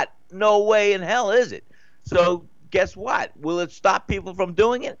 guess what? No way in hell is it. So guess what? Will it stop people from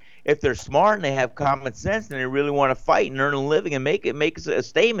doing it? If they're smart and they have common sense and they really want to fight and earn a living and make a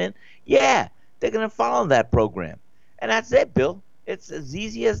statement, yeah, they're going to follow that program. And that's it, Bill. It's as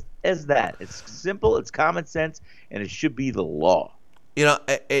easy as that. It's simple, it's common sense, and it should be the law.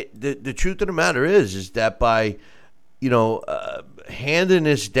 The truth of the matter is that by, handing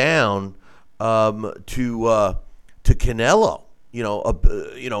this down to Canelo,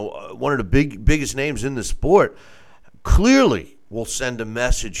 one of the biggest names in the sport, clearly will send a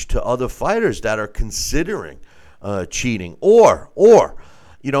message to other fighters that are considering cheating or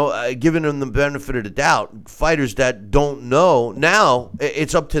giving them the benefit of the doubt. Fighters that don't know, now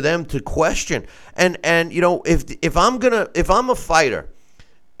it's up to them to question. And if I'm a fighter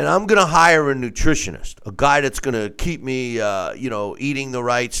and I'm gonna hire a nutritionist, a guy that's gonna keep me eating the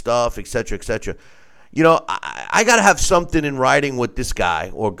right stuff, et cetera, I gotta have something in writing with this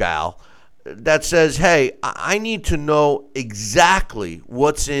guy or gal that says, hey, I need to know exactly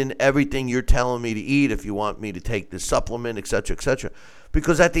what's in everything you're telling me to eat if you want me to take this supplement, et cetera.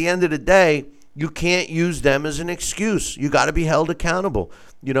 Because at the end of the day, you can't use them as an excuse. You got to be held accountable,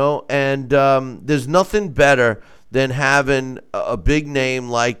 and there's nothing better than having a big name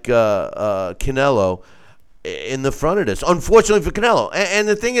like Canelo in the front of this. Unfortunately for Canelo. And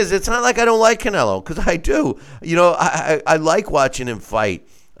the thing is, it's not like I don't like Canelo, because I do. I like watching him fight.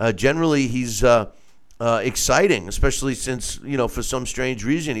 Generally, he's exciting, especially since, for some strange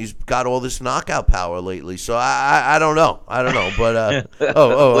reason, he's got all this knockout power lately. So I don't know. But I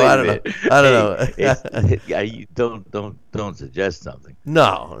don't know. You don't suggest something.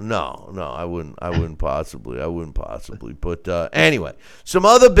 No, I wouldn't possibly. But anyway, some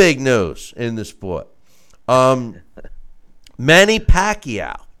other big news in the sport. Manny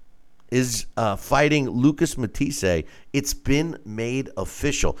Pacquiao is fighting Lucas Matthysse. It's been made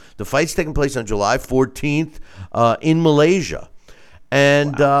official. The fight's taking place on July 14th in Malaysia.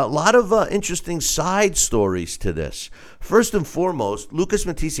 And a lot of interesting side stories to this. First and foremost, Lucas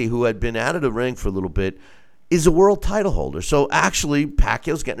Matthysse, who had been out of the ring for a little bit, is a world title holder. So actually,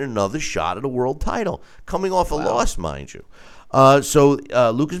 Pacquiao's getting another shot at a world title, coming off a loss, mind you. So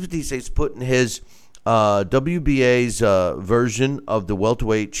Lucas Matthysse is putting his WBA's version of the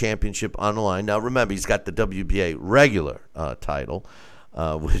welterweight championship on the line. Now, remember, he's got the WBA regular title,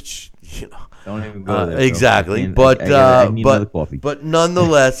 which, Don't even go there. exactly. But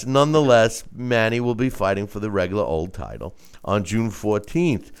nonetheless, Manny will be fighting for the regular old title on June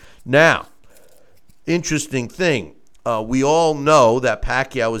 14th. Now, interesting thing, we all know that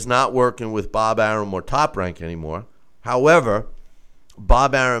Pacquiao is not working with Bob Arum or Top Rank anymore. However,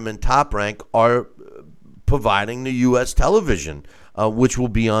 Bob Arum and Top Rank are providing the U.S. television, which will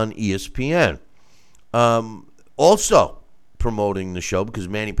be on ESPN. Also promoting the show, because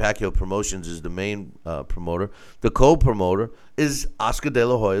Manny Pacquiao Promotions is the main promoter. The co-promoter is Oscar De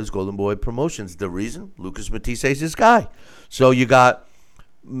La Hoya's Golden Boy Promotions. The reason? Lucas Matthysse is his guy. So you got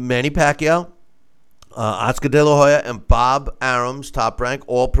Manny Pacquiao, Oscar De La Hoya, and Bob Arum's Top Rank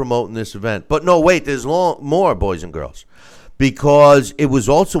all promoting this event. But no, wait, there's more, boys and girls, because it was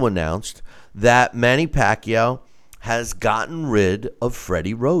also announced that Manny Pacquiao has gotten rid of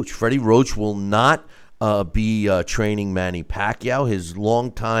Freddie Roach. Freddie Roach will not be training Manny Pacquiao. His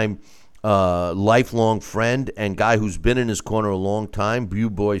longtime, lifelong friend and guy who's been in his corner a long time,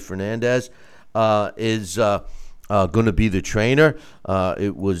 Boy Fernandez, is going to be the trainer.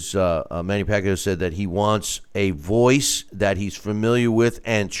 It was Manny Pacquiao said that he wants a voice that he's familiar with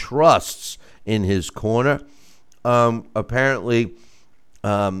and trusts in his corner. Apparently,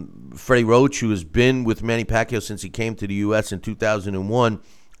 Freddie Roach, who has been with Manny Pacquiao since he came to the U.S. in 2001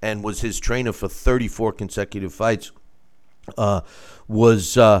 and was his trainer for 34 consecutive fights,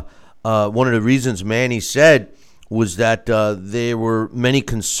 was one of the reasons Manny said was that there were many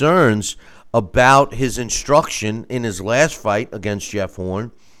concerns about his instruction in his last fight against Jeff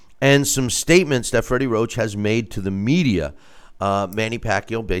Horn and some statements that Freddie Roach has made to the media. Manny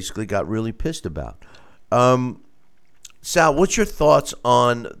Pacquiao basically got really pissed about. Sal, what's your thoughts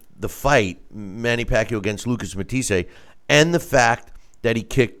on the fight, Manny Pacquiao against Lucas Matthysse, and the fact that he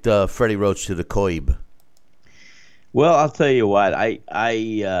kicked Freddie Roach to the Koib? Well, I'll tell you what.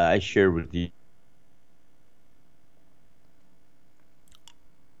 I shared with you.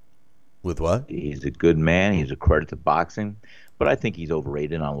 With what? He's a good man. He's a credit to boxing, but I think he's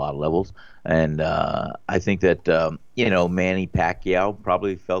overrated on a lot of levels. And I think that Manny Pacquiao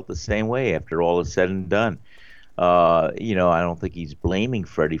probably felt the same way after all is said and done. I don't think he's blaming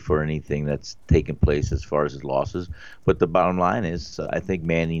Freddie for anything that's taken place as far as his losses. But the bottom line is, I think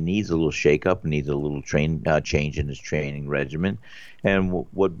Manny needs a little shakeup, needs a little change in his training regimen. And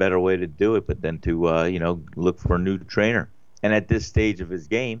what better way to do it but than to look for a new trainer? And at this stage of his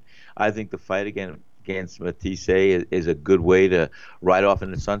game, I think the fight against Matthysse is a good way to ride off in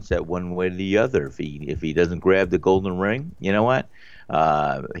the sunset one way or the other. If he doesn't grab the golden ring, you know what?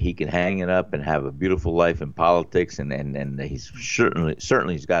 He can hang it up and have a beautiful life in politics, and he's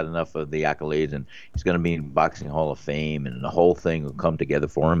certainly he's got enough of the accolades, and he's going to be in Boxing Hall of Fame, and the whole thing will come together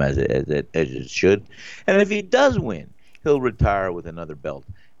for him as it should. And if he does win, he'll retire with another belt,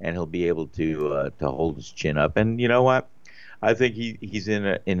 and he'll be able to hold his chin up. And you know what? I think he's in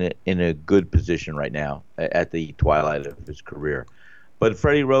a good position right now at the twilight of his career. But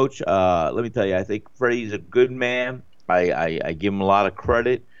Freddie Roach, let me tell you, I think Freddie's a good man. I give him a lot of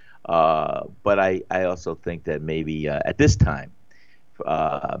credit, but I also think that maybe at this time,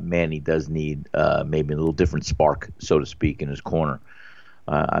 Manny does need maybe a little different spark, so to speak, in his corner.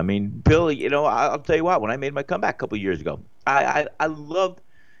 Billy, I'll tell you what, when I made my comeback a couple of years ago, I loved,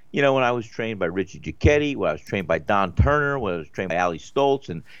 when I was trained by Richie Giacchetti, when I was trained by Don Turner, when I was trained by Ali Stoltz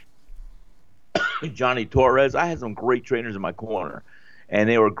and Johnny Torres. I had some great trainers in my corner, and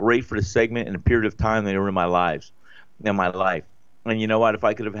they were great for the segment and the period of time they were in my life. And you know what? If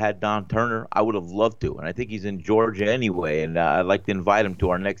I could have had Don Turner, I would have loved to. And I think he's in Georgia anyway, and I'd like to invite him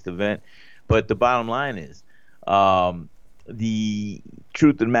to our next event. But the bottom line is, the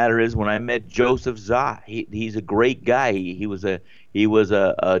truth of the matter is, when I met Joseph Zah, he's a great guy. He was a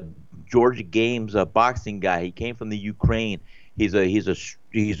Georgia Games, a boxing guy. He came from the Ukraine. He's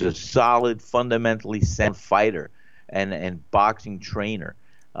a solid, fundamentally sound fighter and boxing trainer.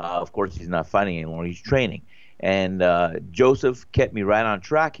 Of course, he's not fighting anymore. He's training. And Joseph kept me right on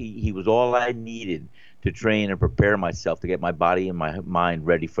track. He was all I needed to train and prepare myself to get my body and my mind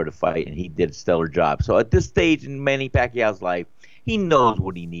ready for the fight, and he did a stellar job. So at this stage in Manny Pacquiao's life, he knows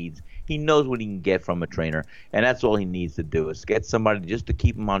what he needs. He knows what he can get from a trainer, and that's all he needs to do is get somebody just to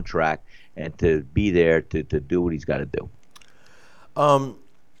keep him on track and to be there to do what he's got to do.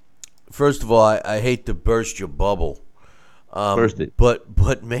 First of all, I hate to burst your bubble,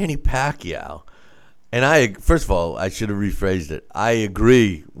 but Manny Pacquiao, and first of all, I should have rephrased it. I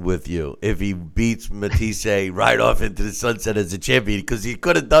agree with you if he beats Matthysse right off into the sunset as a champion, because he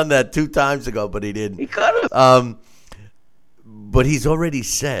could have done that 2 times ago, but he didn't. He could have. But he's already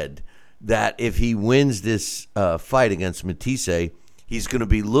said that if he wins this fight against Matthysse, he's going to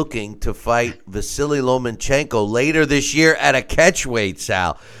be looking to fight Vasily Lomachenko later this year at a catchweight,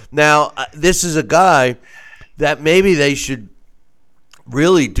 Sal. Now, this is a guy that maybe they should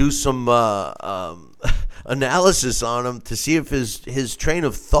really do some analysis on him to see if his train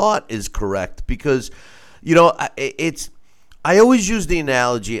of thought is correct. Because, you know, I always use the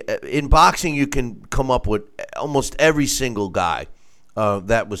analogy. In boxing, you can come up with almost every single guy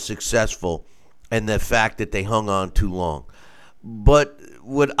that was successful and the fact that they hung on too long. But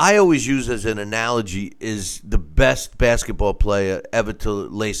what I always use as an analogy is the best basketball player ever to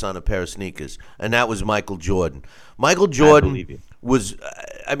lace on a pair of sneakers, and that was Michael Jordan. Michael Jordan was,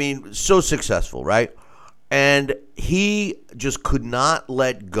 so successful, right? And he just could not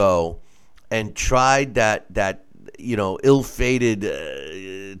let go and tried that ill-fated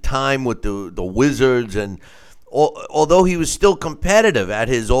time with the Wizards, and although he was still competitive at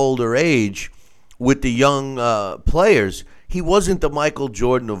his older age with the young players, he wasn't the Michael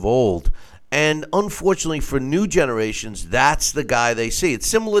Jordan of old. And unfortunately for new generations, that's the guy they see. It's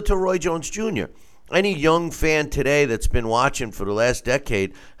similar to Roy Jones Jr. Any young fan today that's been watching for the last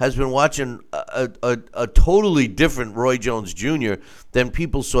decade has been watching a totally different Roy Jones Jr. than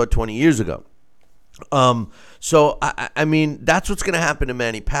people saw 20 years ago. So, I mean, that's what's going to happen to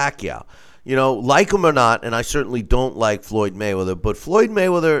Manny Pacquiao. You know, like him or not, and I certainly don't like Floyd Mayweather, but Floyd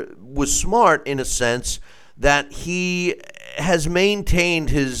Mayweather was smart in a sense that he has maintained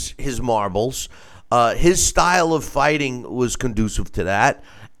his marbles. His style of fighting was conducive to that.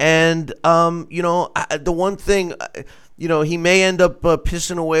 And, the one thing, he may end up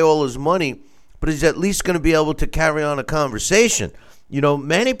pissing away all his money, but he's at least going to be able to carry on a conversation. You know,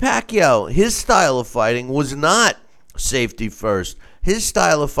 Manny Pacquiao, his style of fighting was not safety first. His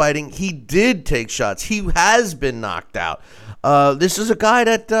style of fighting, he did take shots. He has been knocked out. This is a guy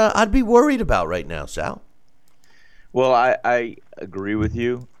that I'd be worried about right now, Sal. Well, I agree with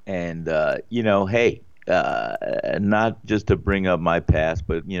you. And, not just to bring up my past,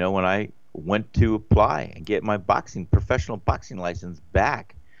 but, when I went to apply and get my professional boxing license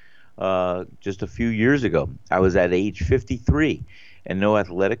back just a few years ago, I was at age 53. And no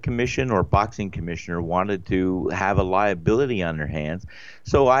athletic commission or boxing commissioner wanted to have a liability on their hands.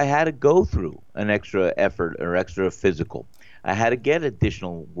 So I had to go through an extra effort or extra physical. I had to get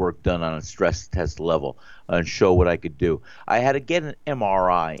additional work done on a stress test level and show what I could do. I had to get an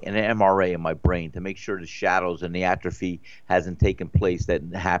MRI and an MRA in my brain to make sure the shadows and the atrophy hasn't taken place that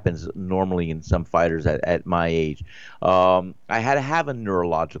happens normally in some fighters at my age. I had to have a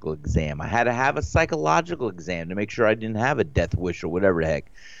neurological exam. I had to have a psychological exam to make sure I didn't have a death wish or whatever the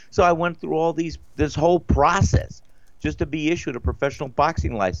heck. So I went through all this whole process just to be issued a professional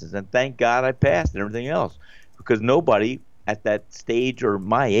boxing license, and thank God I passed and everything else, because nobody at that stage or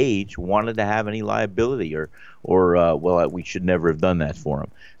my age wanted to have any liability or we should never have done that for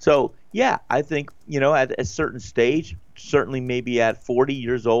them. So, yeah, I think, at a certain stage, certainly maybe at 40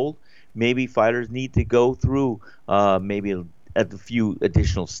 years old, maybe fighters need to go through maybe a few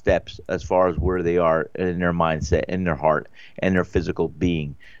additional steps as far as where they are in their mindset, in their heart, and their physical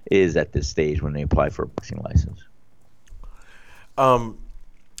being is at this stage when they apply for a boxing license.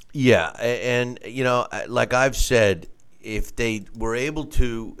 Yeah, and, like I've said, if they were able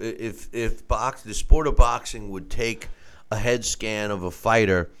to, if the sport of boxing would take a head scan of a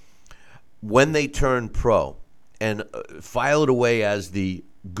fighter when they turn pro and file it away as the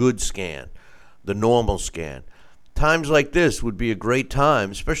good scan, the normal scan, times like this would be a great time,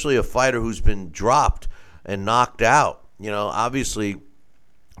 especially a fighter who's been dropped and knocked out. Obviously,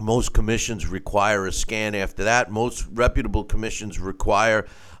 most commissions require a scan after that. Most reputable commissions require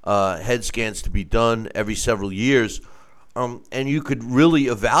head scans to be done every several years. And you could really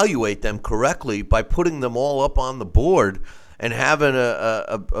evaluate them correctly by putting them all up on the board and having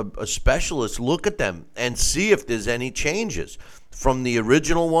a specialist look at them and see if there's any changes from the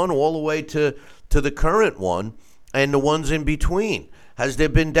original one all the way to the current one and the ones in between. Has there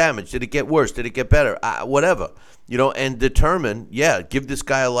been damage? Did it get worse? Did it get better? Whatever. And determine, give this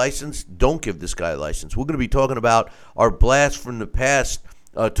guy a license, don't give this guy a license. We're going to be talking about our blast from the past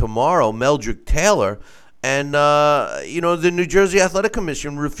tomorrow, Meldrick Taylor. And, the New Jersey Athletic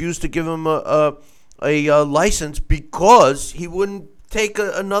Commission refused to give him a license because he wouldn't take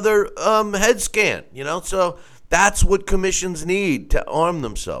another head scan, So that's what commissions need to arm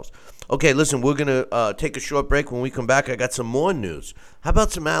themselves. Okay, listen, we're going to take a short break. When we come back, I got some more news. How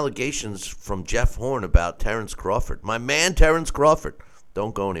about some allegations from Jeff Horn about Terrence Crawford? My man, Terrence Crawford.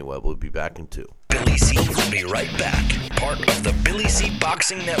 Don't go anywhere. We'll be back in 2. Billy C will be right back. Part of the Billy C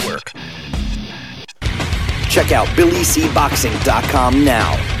Boxing Network. Check out BillyCBoxing.com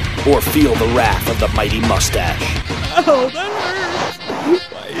now, or feel the wrath of the mighty mustache. Oh, that hurts.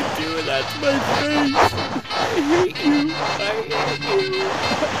 Why are you doing that to my face? I hate you.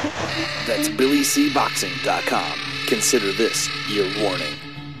 That's BillyCBoxing.com. Consider this your warning.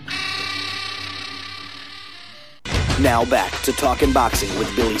 Now back to Talkin' Boxing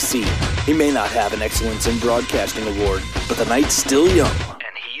with Billy C. He may not have an Excellence in Broadcasting award, but the night's still young.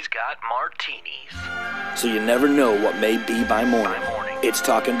 And he's got martinis. So you never know what may be by morning. It's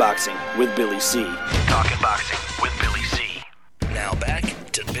Talkin' Boxing with Billy C. Talkin' Boxing with Billy C. Now back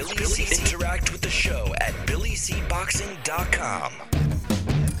to Billy C. Interact with the show at BillyCBoxing.com.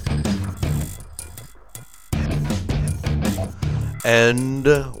 And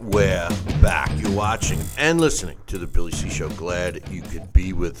we're back. You're watching and listening to the Billy C. Show. Glad you could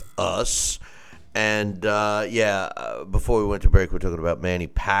be with us. And, before we went to break, we're talking about Manny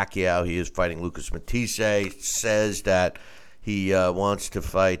Pacquiao. He is fighting Lucas Matthysse. Says that he wants to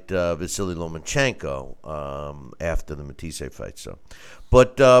fight Vasily Lomachenko after the Matthysse fight.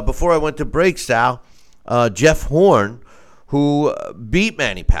 But before I went to break, Sal, Jeff Horn, who beat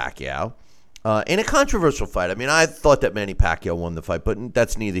Manny Pacquiao in a controversial fight. I mean, I thought that Manny Pacquiao won the fight, but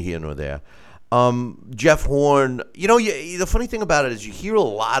that's neither here nor there. Jeff Horn, the funny thing about it is you hear a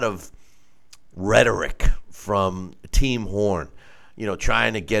lot of rhetoric from Team Horn,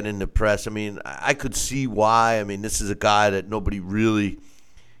 trying to get in the press. I mean, I could see why. I mean, this is a guy that nobody really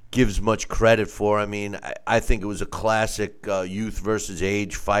gives much credit for. I mean, I think it was a classic youth versus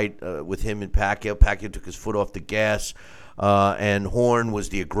age fight with him and Pacquiao. Pacquiao took his foot off the gas, and Horn was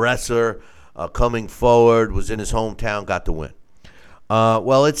the aggressor, coming forward, was in his hometown, got the win.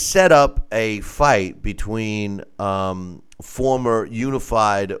 Well, it set up a fight between former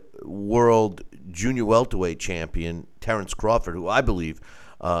unified world junior welterweight champion Terrence Crawford, who I believe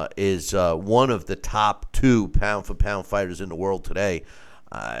is one of the top 2 pound-for-pound fighters in the world today.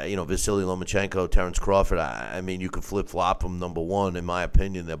 Vasily Lomachenko, Terrence Crawford, I mean, you could flip-flop them, number 1. In my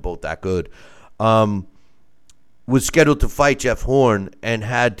opinion, they're both that good. Was scheduled to fight Jeff Horn and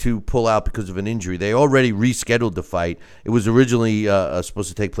had to pull out because of an injury. They already rescheduled the fight. It was originally supposed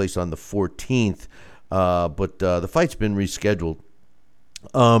to take place on the 14th, but the fight's been rescheduled.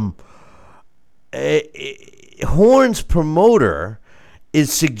 Horn's promoter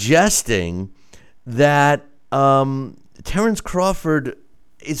is suggesting that Terrence Crawford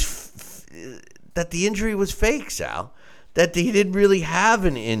that the injury was fake, Sal, that he didn't really have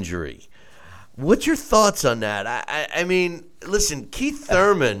an injury. What's your thoughts on that? I mean, listen, Keith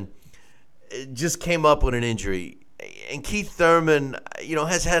Thurman just came up with an injury, and Keith Thurman,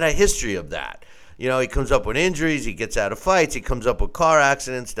 has had a history of that. He comes up with injuries, he gets out of fights, he comes up with car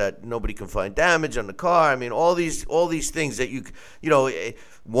accidents that nobody can find damage on the car. I mean, all these things that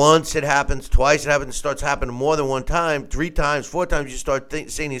once it happens, twice it happens, it starts happening more than one time, 3 times, 4 times, you start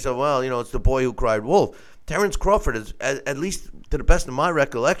saying to yourself, well, it's the boy who cried wolf. Terrence Crawford, is, at least to the best of my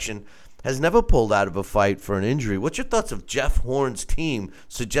recollection, has never pulled out of a fight for an injury. What's your thoughts of Jeff Horn's team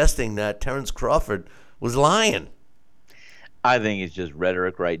suggesting that Terrence Crawford was lying? I think it's just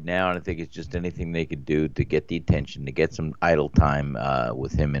rhetoric right now, and I think it's just anything they could do to get the attention, to get some idle time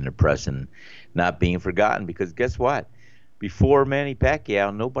with him in the press and not being forgotten. Because guess what? Before Manny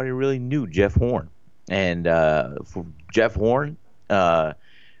Pacquiao, nobody really knew Jeff Horn. And for Jeff Horn, to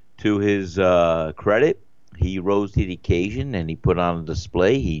his credit, he rose to the occasion and he put on a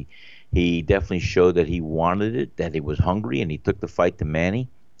display. He definitely showed that he wanted it, that he was hungry, and he took the fight to Manny.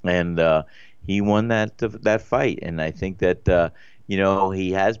 And he won that fight, and I think that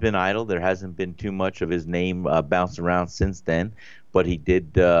he has been idle. There hasn't been too much of his name bounced around since then, but he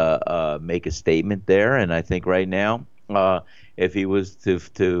did make a statement there. And I think right now, if he was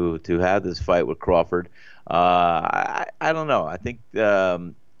to have this fight with Crawford, I don't know. I think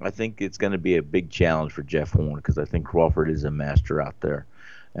I think it's going to be a big challenge for Jeff Horn because I think Crawford is a master out there.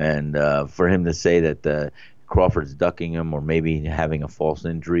 And for him to say that Crawford's ducking him or maybe having a false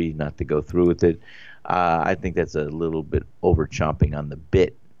injury, not to go through with it, I think that's a little bit over chomping on the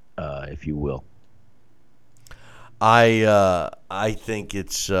bit, if you will. I think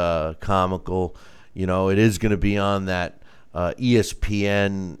it's comical. It is going to be on that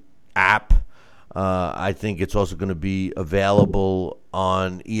ESPN app. I think it's also going to be available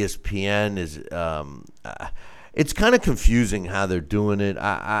on ESPN. It's kind of confusing how they're doing it.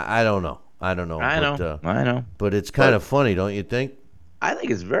 I don't know. I know. But it's kind of funny, don't you think? I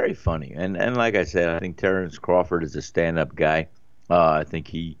think it's very funny. And like I said, I think Terrence Crawford is a stand-up guy. I think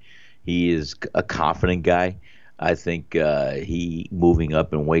he is a confident guy. I think he moving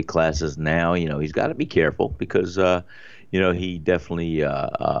up in weight classes now, he's got to be careful because he definitely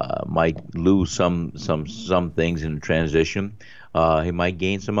might lose some things in the transition. He might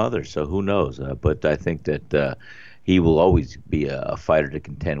gain some others, so who knows? But I think that he will always be a fighter to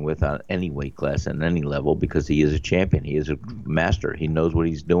contend with on any weight class and any level because he is a champion. He is a master. He knows what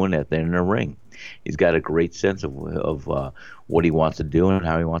he's doing out there in the ring. He's got a great sense of what he wants to do and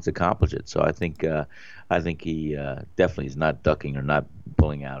how he wants to accomplish it. So I think he definitely is not ducking or not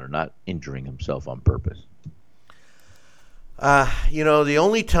pulling out or not injuring himself on purpose. The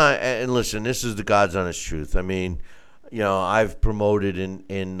only time, and listen, this is the God's honest truth. I mean, I've promoted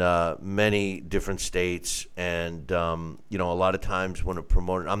in many different states, and a lot of times when a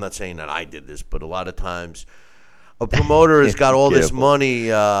promoter, I'm not saying that I did this, but a lot of times a promoter has got all this money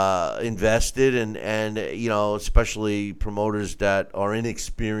invested, and especially promoters that are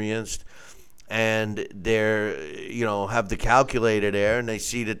inexperienced. And they're, have the calculator there, and they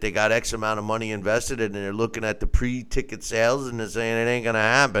see that they got X amount of money invested, and they're looking at the pre-ticket sales, and they're saying it ain't going to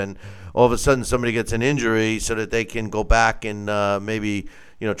happen. All of a sudden, somebody gets an injury so that they can go back and maybe,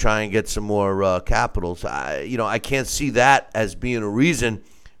 try and get some more capital. So, I can't see that as being a reason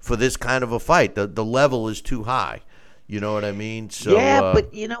for this kind of a fight. The level is too high. You know what I mean? So, yeah,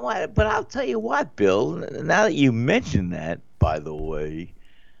 but you know what? But I'll tell you what, Bill. Now that you mention that, by the way,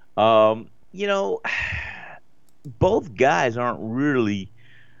 both guys aren't really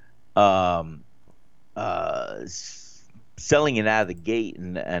selling it out of the gate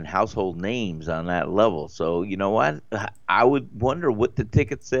and household names on that level. So, you know what? I would wonder what the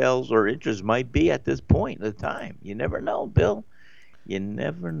ticket sales or interest might be at this point in the time. You never know, Bill. You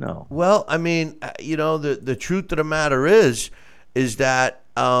never know. Well, I mean, the truth of the matter is that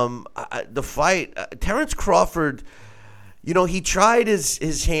the fight, Terrence Crawford, he tried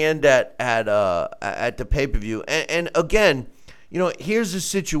his hand at the pay-per-view. And again, here's the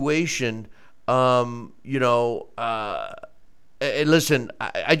situation. And listen,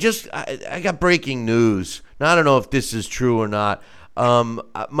 I got breaking news. Now, I don't know if this is true or not.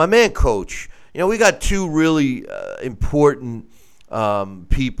 My man, Coach, we got two really important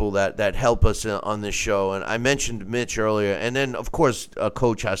people that help us on this show. And I mentioned Mitch earlier. And then, of course,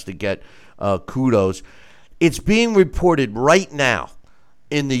 Coach has to get kudos. It's being reported right now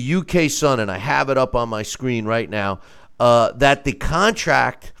in the UK Sun, and I have it up on my screen right now, that the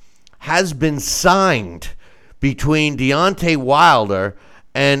contract has been signed between Deontay Wilder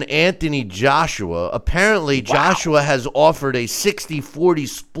and Anthony Joshua. Apparently, wow. Joshua has offered a 60-40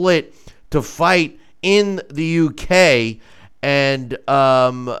 split to fight in the UK, and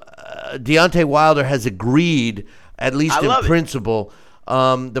Deontay Wilder has agreed, at least in principle.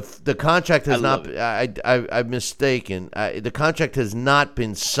 The contract has not. I'm mistaken. The contract has not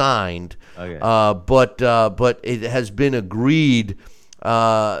been signed. Okay. But it has been agreed.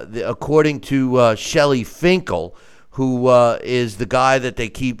 According to Shelley Finkel, who is the guy that they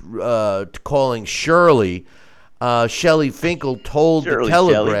keep calling Shirley. Shelley Finkel told the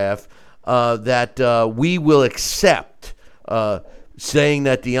Telegraph that we will accept, saying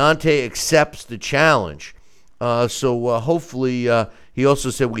that Deontay accepts the challenge. So hopefully. He also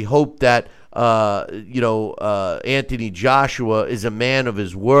said, we hope that, Anthony Joshua is a man of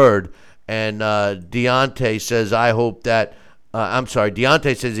his word. And Deontay says, Deontay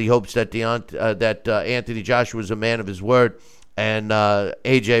says he hopes that Anthony Joshua is a man of his word. And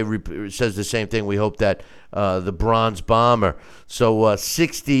AJ says the same thing. We hope that the Bronze Bomber. So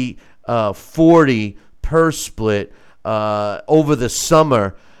 60-40 per split over the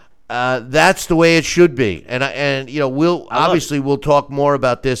summer. That's the way it should be, and we'll talk more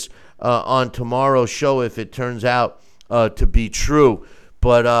about this on tomorrow's show if it turns out to be true.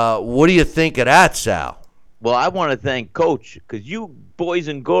 But what do you think of that, Sal? Well, I want to thank Coach because you boys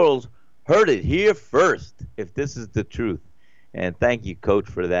and girls heard it here first. If this is the truth, and thank you, Coach,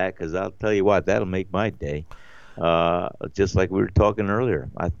 for that because I'll tell you what, that'll make my day. Just like we were talking earlier.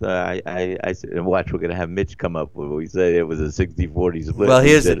 I said, and watch, we're going to have Mitch come up with what we said it was a 60-40 split. Well,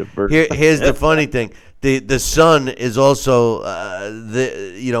 here's the funny thing. The Sun is also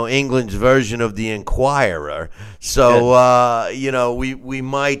England's version of the Inquirer. So we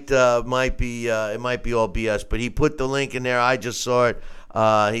might be it might be all BS. But he put the link in there. I just saw it.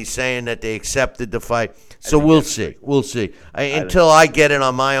 He's saying that they accepted the fight. So we'll see. We'll see. Until I get it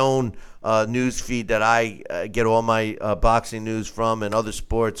on my own news feed that I get all my boxing news from and other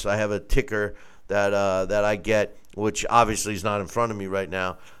sports. I have a ticker that I get, which obviously is not in front of me right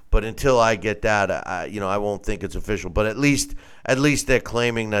now. But until I get that, I won't think it's official. But at least they're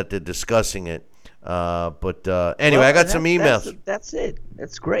claiming that they're discussing it. But anyway, I got some emails. That's it.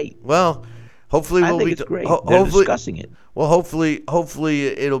 That's great. Well, hopefully I we'll think be it's great. They're discussing it. Well, hopefully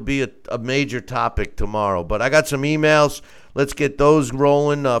it'll be a major topic tomorrow. But I got some emails. Let's get those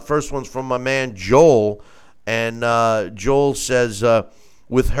rolling. First one's from my man Joel, and Joel says,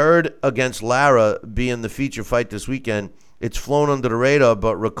 with Hurd against Lara being the feature fight this weekend, it's flown under the radar,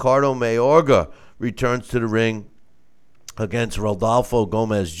 but Ricardo Mayorga returns to the ring against Rodolfo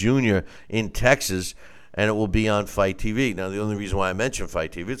Gomez Jr. in Texas, and it will be on Fight TV. Now, the only reason why I mention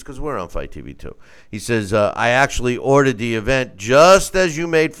Fight TV is because we're on Fight TV too. He says, I actually ordered the event just as you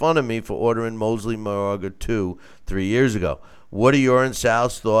made fun of me for ordering Mosley Mayorga 2 3 years ago. What are your and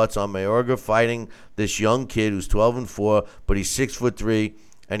Sal's thoughts on Mayorga fighting this young kid who's 12-4, but he's 6'3",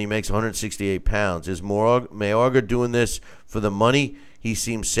 and he makes 168 pounds? Is Mayorga doing this for the money? He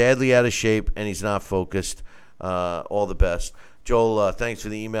seems sadly out of shape, and he's not focused. All the best. Joel, thanks for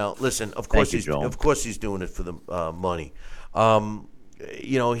the email. Listen, of course he's doing it for the money.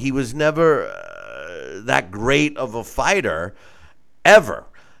 He was never that great of a fighter ever.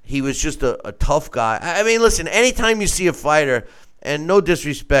 He was just a tough guy. I mean, listen, anytime you see a fighter, and no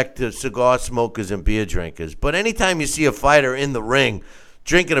disrespect to cigar smokers and beer drinkers, but anytime you see a fighter in the ring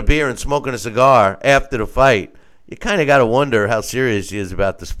drinking a beer and smoking a cigar after the fight, you kind of got to wonder how serious he is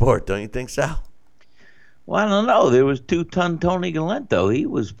about the sport, don't you think, Sal? Well, I don't know. There was 2-ton Tony Galento. He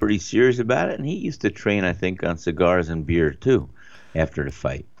was pretty serious about it, and he used to train, I think, on cigars and beer, too, after the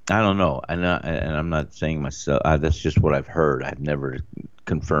fight. I don't know. And I'm not saying myself. That's just what I've heard. I've never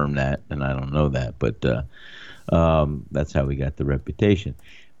confirmed that, and I don't know that. But that's how we got the reputation.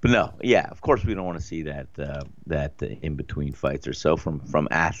 But no, yeah, of course we don't want to see that in between fights or so from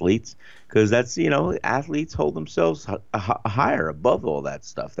athletes, because that's athletes hold themselves higher above all that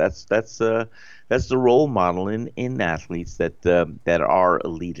stuff. That's the role model in athletes that are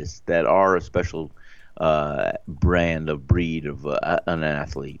elitist, that are a special breed of an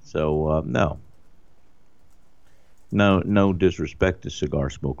athlete. So no disrespect to cigar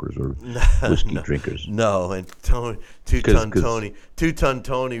smokers or whiskey drinkers. No, and Two-Ton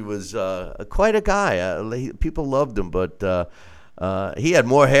Tony was quite a guy. People loved him, but he had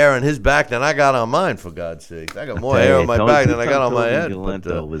more hair on his back than I got on mine, for God's sake. I got more hair on my back than I got on my head.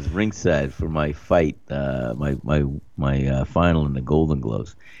 Galento was ringside for my fight, my final in the Golden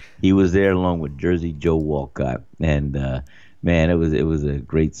Gloves. He was there along with Jersey Joe Walcott, and man, it was a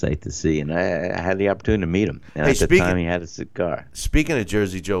great sight to see, and I had the opportunity to meet him. And at the time, he had a cigar. Speaking of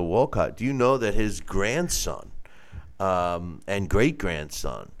Jersey Joe Walcott, do you know that his grandson and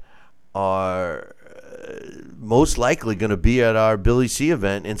great-grandson are most likely going to be at our Billy C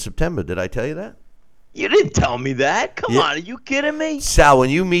event in September? Did I tell you that? You didn't tell me that. Come on, are you kidding me? Sal, when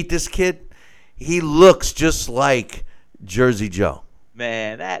you meet this kid, he looks just like Jersey Joe.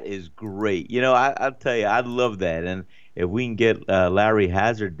 Man, that is great. I'll tell you, I love that. And if we can get Larry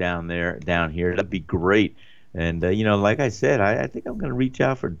Hazard down here, that'd be great. And, like I said, I think I'm going to reach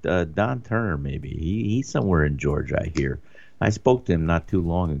out for Don Turner maybe. He's somewhere in Georgia, I hear. I spoke to him not too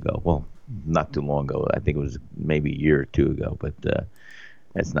long ago. Well, not too long ago. I think it was maybe a year or two ago. But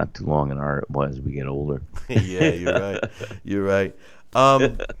that's not too long in as we get older. Yeah, you're right. You're right.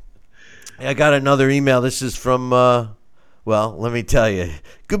 I got another email. This is from... well, let me tell you.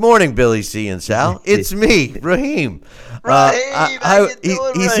 Good morning, Billy C. and Sal. It's me, Raheem. Raheem.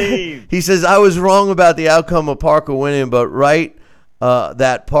 He says, I was wrong about the outcome of Parker winning, but right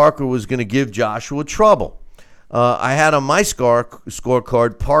that Parker was going to give Joshua trouble. I had on my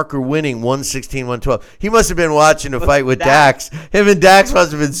scorecard Parker winning 116-112. He must have been watching the fight with Dax. Him and Dax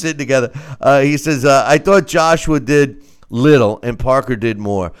must have been sitting together. He says, I thought Joshua did little and Parker did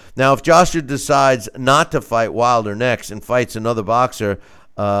more. Now, if Joshua decides not to fight Wilder next and fights another boxer,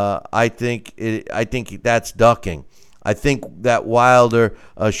 I think that's ducking. I think that Wilder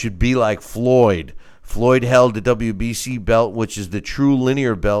should be like Floyd. Floyd held the WBC belt, which is the true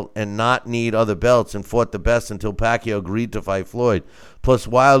linear belt, and not need other belts, and fought the best until Pacquiao agreed to fight Floyd. Plus,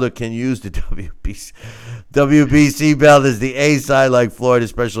 Wilder can use the WBC belt as the A side like Floyd,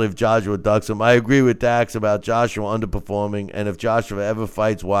 especially if Joshua ducks him. I agree with Dax about Joshua underperforming, and if Joshua ever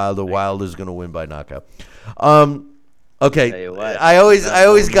fights Wilder, Wilder's going to win by knockout. Okay, I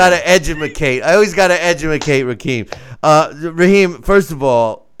always gotta educate. Raheem. Raheem, first of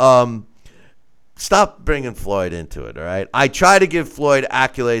all, stop bringing Floyd into it. All right, I try to give Floyd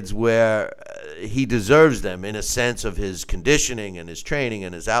accolades where he deserves them, in a sense of his conditioning and his training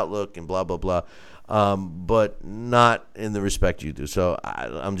and his outlook and blah blah blah, but not in the respect you do. So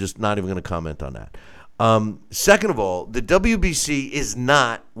I'm just not even going to comment on that. Second of all, the WBC is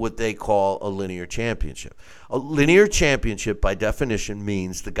not what they call a linear championship. A linear championship, by definition,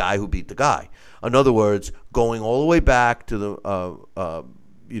 means the guy who beat the guy. In other words, going all the way back to the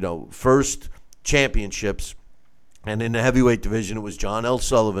first championships, and in the heavyweight division, it was John L.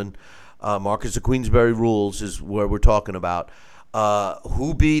 Sullivan, Marcus of Queensberry rules is where we're talking about.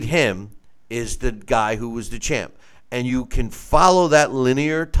 Who beat him is the guy who was the champ. And you can follow that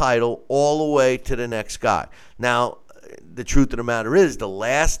linear title all the way to the next guy. Now, the truth of the matter is the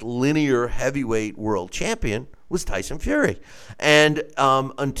last linear heavyweight world champion was Tyson Fury. And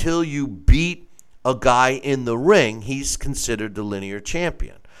until you beat a guy in the ring, he's considered the linear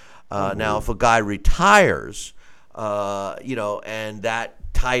champion. Now, if a guy retires, and that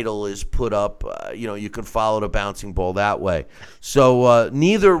title is put up, you can follow the bouncing ball that way. So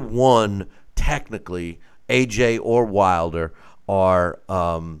neither one, technically, AJ or Wilder, are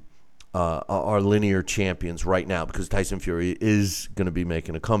linear champions right now, because Tyson Fury is going to be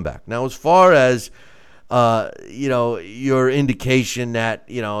making a comeback. Now, as far as your indication that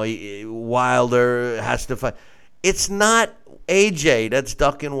Wilder has to fight, it's not AJ that's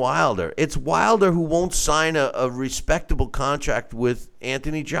ducking Wilder. It's Wilder who won't sign a respectable contract with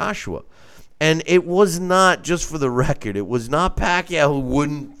Anthony Joshua. And it was not, just for the record, it was not Pacquiao who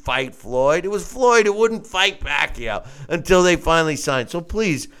wouldn't fight Floyd. It was Floyd who wouldn't fight Pacquiao until they finally signed. So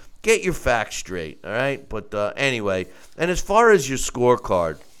please, get your facts straight, all right? But anyway, and as far as your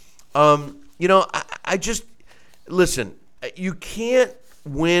scorecard, I just, listen, you can't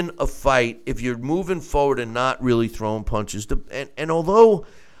win a fight if you're moving forward and not really throwing punches. And although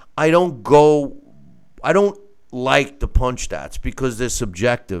I don't like the punch stats because they're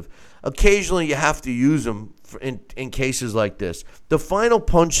subjective, occasionally you have to use them in cases like this. The final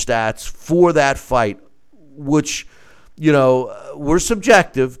punch stats for that fight, which were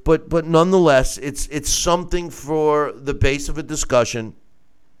subjective, but nonetheless, it's something for the base of a discussion.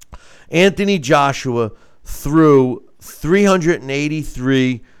 Anthony Joshua threw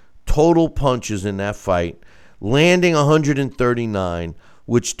 383 total punches in that fight, landing 139,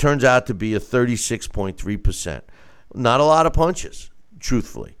 which turns out to be a 36.3%. Not a lot of punches,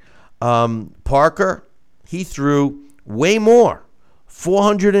 truthfully. Parker, he threw way more,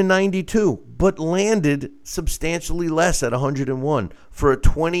 492, but landed substantially less at 101 for a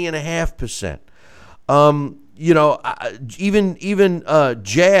 20.5%. Even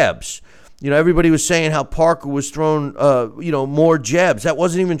jabs. Everybody was saying how Parker was throwing, more jabs. That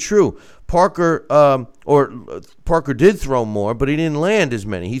wasn't even true. Parker did throw more, but he didn't land as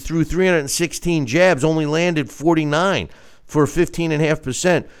many. He threw 316 jabs, only landed 49 for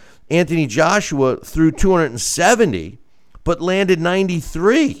 15.5%. Anthony Joshua threw 270, but landed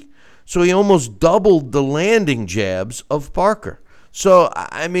 93. So he almost doubled the landing jabs of Parker. So,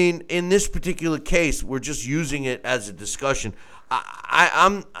 I mean, in this particular case, we're just using it as a discussion.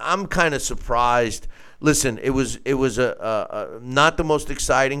 I'm kind of surprised. Listen, it was a not the most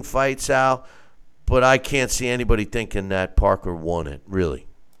exciting fight, Sal, but I can't see anybody thinking that Parker won it, really.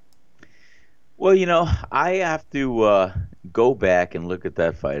 Well, I have to go back and look at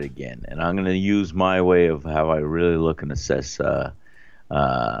that fight again, and I'm going to use my way of how I really look and assess.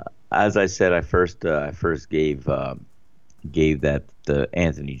 As I said, I first gave that the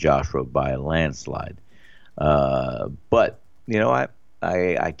Anthony Joshua by a landslide, but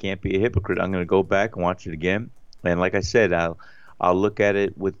I can't be a hypocrite. I'm going to go back and watch it again, and like I said, I'll look at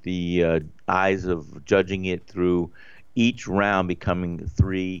it with the eyes of judging it through each round becoming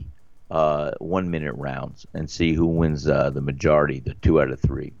 3 1-minute rounds, and see who wins the majority, the 2 out of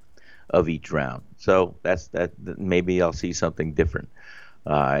 3 of each round. So that's that. Maybe I'll see something different.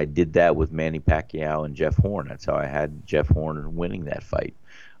 I did that with Manny Pacquiao and Jeff Horn. That's how I had Jeff Horn winning that fight.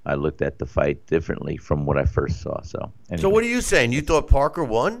 I looked at the fight differently from what I first saw. So, anyway. So what are you saying? You thought Parker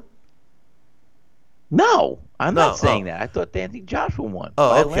won? No, I'm not saying that. I thought Anthony Joshua won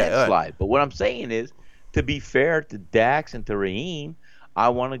by a landslide. Right. But what I'm saying is, to be fair to Dax and to Raheem, I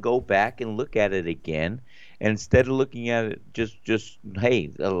want to go back and look at it again. And instead of looking at it just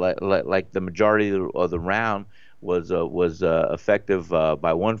hey, like the majority of the round was effective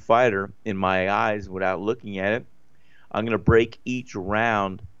by one fighter in my eyes without looking at it, I'm going to break each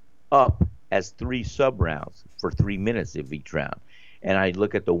round up as 3 sub-rounds for 3 minutes of each round. And I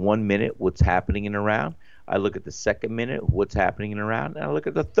look at the 1 minute, what's happening in a round. I look at the second minute, what's happening in a round. And I look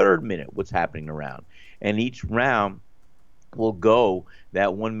at the third minute, what's happening around. And each round will go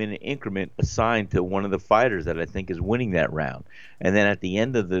that 1 minute increment assigned to one of the fighters that I think is winning that round. And then at the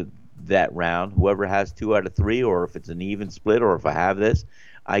end of that round, whoever has 2 out of 3, or if it's an even split, or if I have this,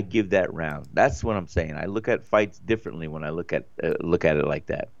 I give that round. That's what I'm saying. I look at fights differently when I look at it like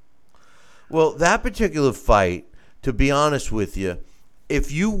that. Well, that particular fight, to be honest with you,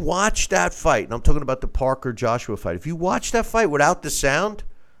 if you watch that fight, and I'm talking about the Parker Joshua fight, if you watch that fight without the sound,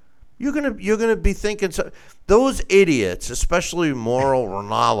 you're gonna be thinking those idiots, especially Mauro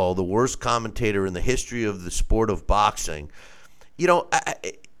Ranallo, the worst commentator in the history of the sport of boxing.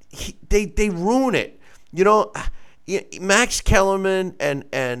 They ruin it. Max Kellerman and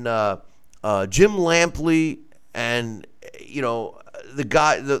Jim Lampley and the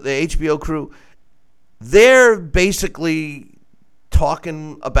guy, the HBO crew, they're basically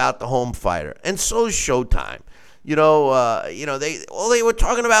talking about the home fighter, and so is Showtime. All they were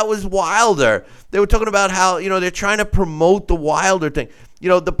talking about was Wilder. They were talking about how they're trying to promote the Wilder thing.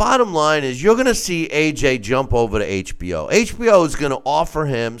 The bottom line is you're going to see AJ jump over to HBO. HBO is going to offer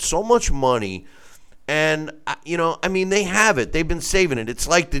him so much money. And, they have it. They've been saving it. It's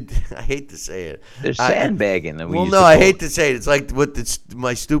like I hate to say it. They're sandbagging. I hate to say it. It's like what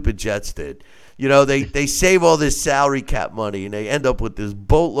my stupid Jets did. They save all this salary cap money, and they end up with this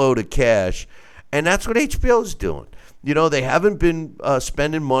boatload of cash. And that's what HBO's doing. They haven't been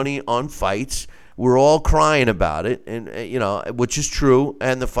spending money on fights. We're all crying about it, and which is true.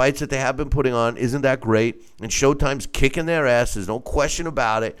 And the fights that they have been putting on isn't that great. And Showtime's kicking their ass. There's no question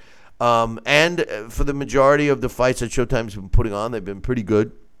about it. And for the majority of the fights that Showtime's been putting on, they've been pretty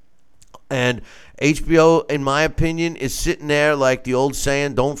good. And HBO, in my opinion, is sitting there like the old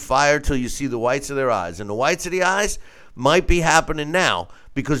saying, don't fire till you see the whites of their eyes. And the whites of the eyes might be happening now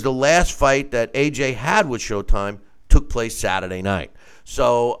because the last fight that AJ had with Showtime took place Saturday night.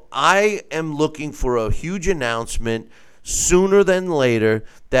 So I am looking for a huge announcement sooner than later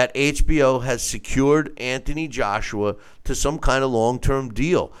that HBO has secured Anthony Joshua to some kind of long-term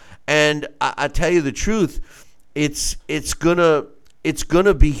deal. And I tell you the truth, it's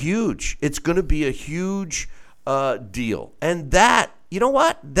gonna be huge. It's gonna be a huge deal. And that,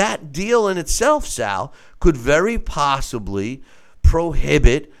 that deal in itself, Sal, could very possibly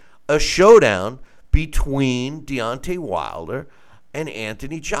prohibit a showdown between Deontay Wilder and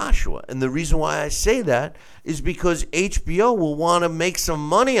Anthony Joshua. And the reason why I say that is because HBO will want to make some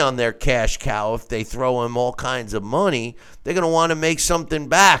money on their cash cow if they throw him all kinds of money. They're going to want to make something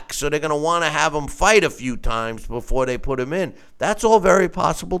back, so they're going to want to have him fight a few times before they put him in. That's all very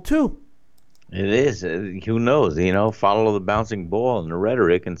possible, too. It is. Who knows? Follow the bouncing ball and the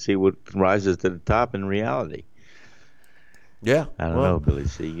rhetoric and see what rises to the top in reality. Yeah, I don't know, Billy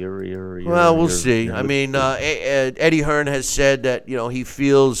C. You're we'll see. Eddie Hearn has said that he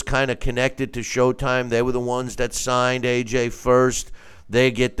feels kind of connected to Showtime. They were the ones that signed AJ first.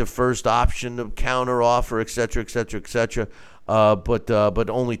 They get the first option of counter offer, et cetera, et cetera, et cetera. But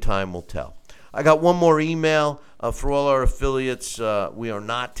only time will tell. I got one more email for all our affiliates. We are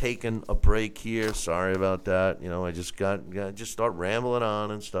not taking a break here. Sorry about that. I just just start rambling on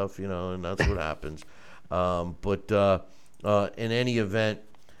and stuff. And that's what happens. In any event,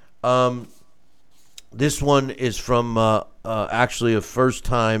 this one is from actually a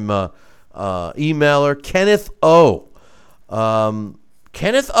first-time emailer, Kenneth O.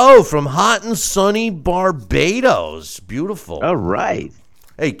 Kenneth O. from hot and sunny Barbados. Beautiful. All right.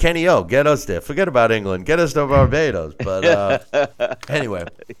 Hey, Kenny O., get us there. Forget about England. Get us to Barbados. But anyway.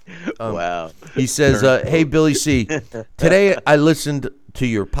 Wow. He says, hey, Billy C., today I listened to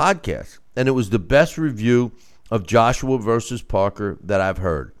your podcast, and it was the best review of Joshua versus Parker that I've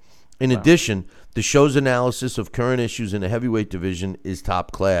heard. In addition, the show's analysis of current issues in the heavyweight division is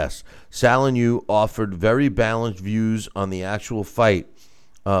top class. Sal and you offered very balanced views on the actual fight.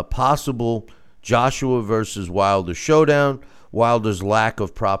 Possible Joshua versus Wilder showdown, Wilder's lack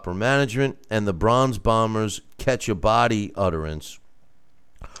of proper management, and the Bronze Bombers' catch-a-body utterance.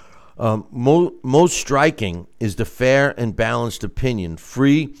 Most striking is the fair and balanced opinion,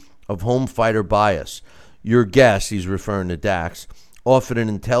 free of home fighter bias. Your guest, he's referring to Dax, offered an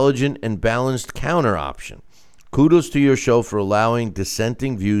intelligent and balanced counter option. Kudos to your show for allowing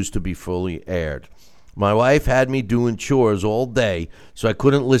dissenting views to be fully aired. My wife had me doing chores all day, so I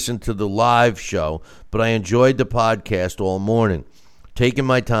couldn't listen to the live show, but I enjoyed the podcast all morning, taking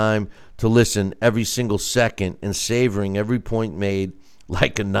my time to listen every single second and savoring every point made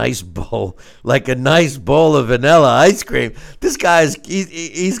like a nice bowl of vanilla ice cream. This guy's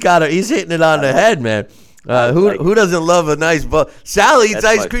he's hitting it on the head, man. Who doesn't love a nice bowl? Sal eats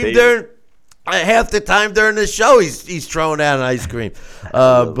ice cream during half the time during the show. He's throwing out an ice cream.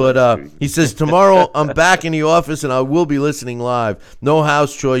 But he says, tomorrow I'm back in the office and I will be listening live. No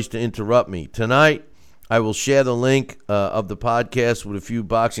house choice to interrupt me. Tonight I will share the link of the podcast with a few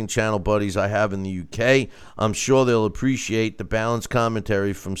Boxing Channel buddies I have in the UK. I'm sure they'll appreciate the balanced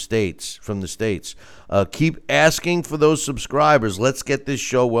commentary from the States. Keep asking for those subscribers. Let's get this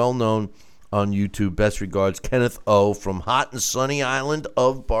show well known on YouTube. Best regards, Kenneth O. from hot and sunny island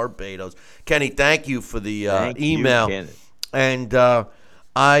of Barbados. Kenny, thank you for the email. And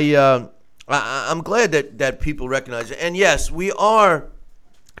I'm glad that people recognize it. And yes, we are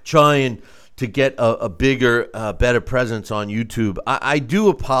trying to get a bigger, better presence on YouTube. I do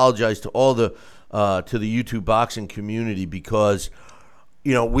apologize to all the YouTube boxing community because,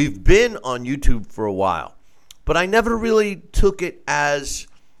 we've been on YouTube for a while, but I never really took it as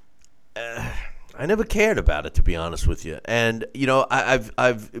I never cared about it, to be honest with you. And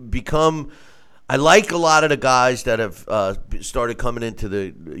I've become. I like a lot of the guys that have started coming into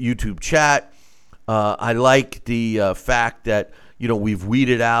the YouTube chat. I like the fact that we've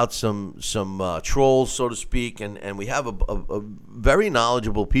weeded out some trolls, so to speak, and we have a very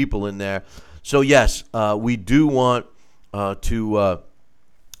knowledgeable people in there. So yes, we do want to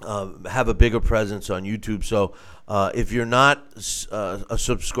have a bigger presence on YouTube. So if you're not a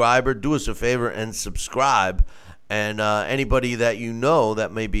subscriber, do us a favor and subscribe. And anybody that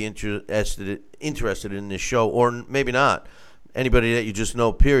that may be interested in this show, or maybe not, anybody that you just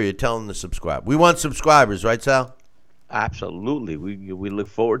know, period, tell them to subscribe. We want subscribers, right, Sal? Absolutely. We look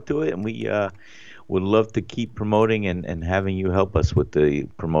forward to it, and we would love to keep promoting and having you help us with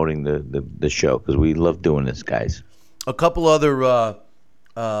promoting the show, because we love doing this, guys. A couple other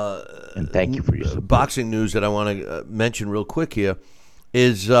and thank you for your support. Boxing news that I want to mention real quick here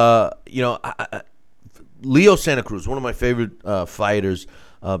is Leo Santa Cruz, one of my favorite fighters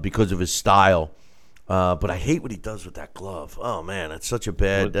because of his style. But I hate what he does with that glove. Oh man, that's such a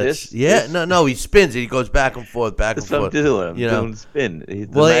bad. No, he spins it. He goes back and forth, That's what I'm doing. I'm doing spin.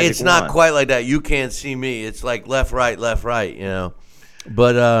 It's not quite like that. You can't see me. It's like left, right.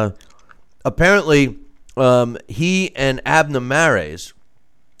 But apparently, he and Abner Mares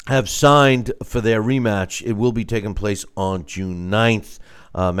have signed for their rematch. It will be taking place on June 9th.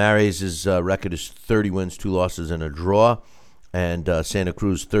 Mares' record is 30 wins, 2 losses, and a draw. And Santa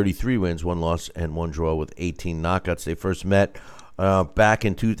Cruz, 33 wins, 1 loss, and 1 draw with 18 knockouts. They first met back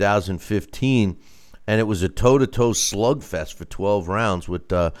in 2015, and it was a toe-to-toe slugfest for 12 rounds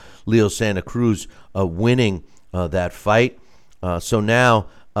with Leo Santa Cruz winning that fight. So now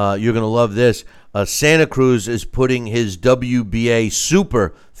you're going to love this. Santa Cruz is putting his WBA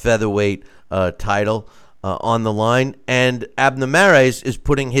super featherweight title on the line, and Abner Mares is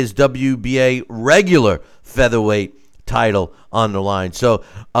putting his WBA regular featherweight title on the line. So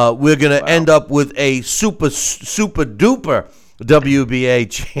we're going to end up with a super duper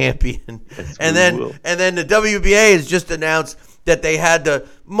WBA champion. And then the WBA has just announced that they had the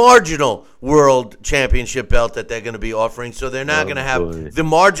marginal world championship belt that they're going to be offering. So they're now going to have the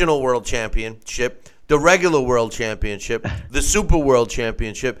marginal world championship, the regular world championship, the super world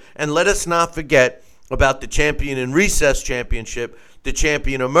championship, and let us not forget about the champion in recess championship, the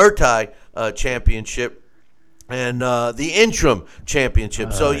champion of Murtai championship, and the interim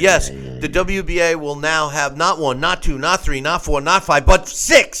championship. So, yes, the WBA will now have not 1, not 2, not 3, not 4, not 5, but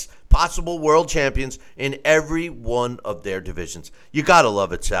 6 possible world champions in every one of their divisions. You got to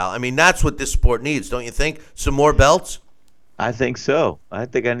love it, Sal. I mean, that's what this sport needs, don't you think? Some more belts? I think so. I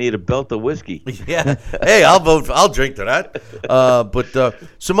think I need a belt of whiskey. Yeah. Hey, I'll drink to that. But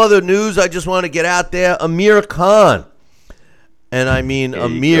some other news I just want to get out there. Amir Khan. And I mean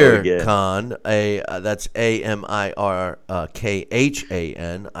Amir Khan, that's AmirKhan.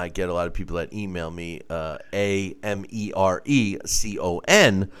 I get a lot of people that email me AMERECON,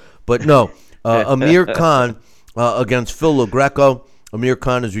 but no, Amir Khan against Phil LoGreco. Amir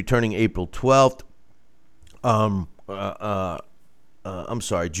Khan is returning April 12th.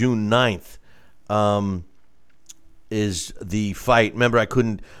 June 9th. Is the fight. Remember, I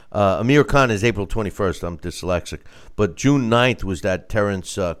couldn't. Amir Khan is April 21st. I'm dyslexic. But June 9th was that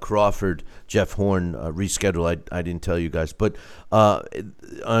Terrence Crawford, Jeff Horn reschedule. I didn't tell you guys. But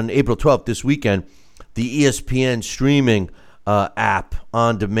on April 12th, this weekend, the ESPN streaming app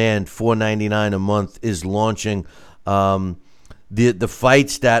on demand, $4.99 a month, is launching. The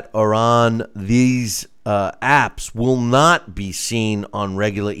fights that are on these apps will not be seen on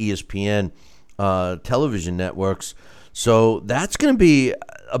regular ESPN television networks. So that's going to be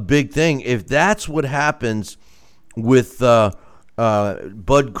a big thing. If that's what happens with Terrence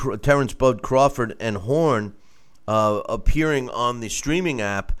Bud Crawford and Horn appearing on the streaming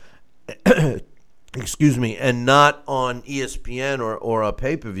app, excuse me, and not on ESPN or a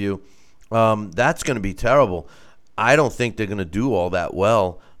pay-per-view, that's going to be terrible. I don't think they're going to do all that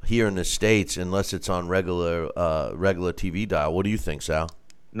well here in the States unless it's on regular TV dial. What do you think, Sal?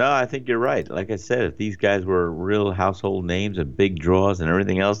 No, I think you're right. Like I said, if these guys were real household names and big draws and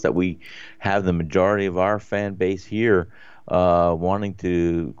everything else that we have the majority of our fan base here wanting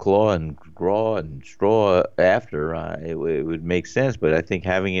to claw and graw and straw after, it would make sense. But I think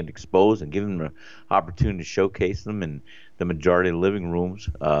having it exposed and giving them an opportunity to showcase them in the majority of living rooms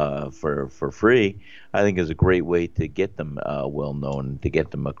for free, I think is a great way to get them well known and to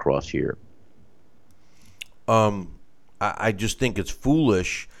get them across here. I just think it's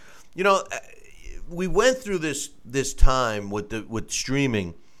foolish. You know, we went through this time with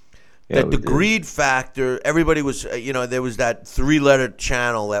streaming. Yeah, that the greed factor, everybody was, there was that 3-letter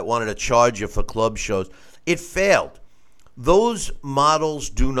channel that wanted to charge you for club shows. It failed. Those models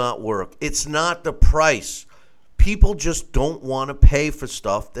do not work. It's not the price. People just don't want to pay for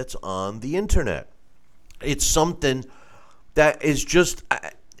stuff that's on the internet. It's something that is just,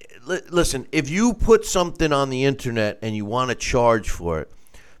 listen, if you put something on the internet and you want to charge for it,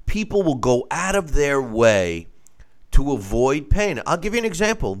 people will go out of their way to avoid paying. I'll give you an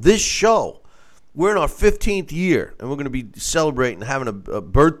example. This show, we're in our 15th year, and we're going to be celebrating, having a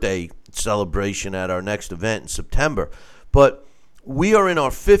birthday celebration at our next event in September. But we are in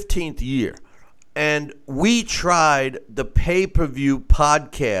our 15th year, and we tried the pay-per-view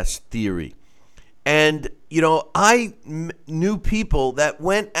podcast theory. And, I knew people that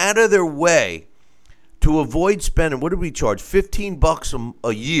went out of their way to avoid spending, what did we charge, $15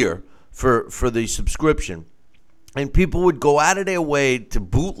 a year for the subscription. And people would go out of their way to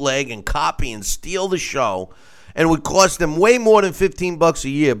bootleg and copy and steal the show, and it would cost them way more than $15 a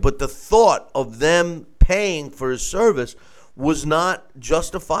year. But the thought of them paying for a service was not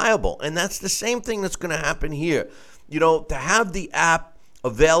justifiable. And that's the same thing that's going to happen here. To have the app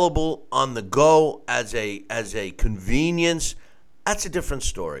available on the go as a convenience, that's a different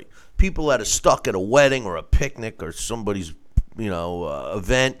story. People that are stuck at a wedding or a picnic or somebody's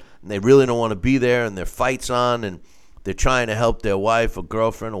event, and they really don't want to be there, and their fight's on, and they're trying to help their wife or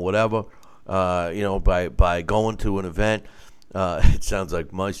girlfriend or whatever, by going to an event. It sounds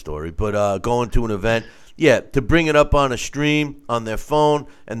like my story, but going to an event, to bring it up on a stream on their phone,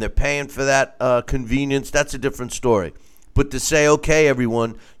 and they're paying for that convenience, that's a different story. But to say, okay,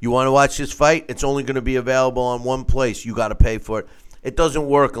 everyone, you want to watch this fight, it's only going to be available on one place, you got to pay for it. It doesn't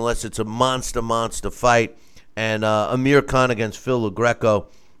work unless it's a monster fight. And Amir Khan against Phil LaGreco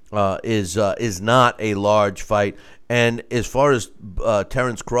is not a large fight. And as far as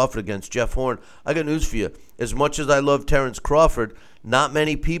Terrence Crawford against Jeff Horn, I got news for you. As much as I love Terrence Crawford, not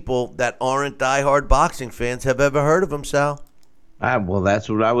many people that aren't diehard boxing fans have ever heard of him, Sal. Well, that's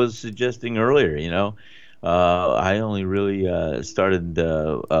what I was suggesting earlier, I only really started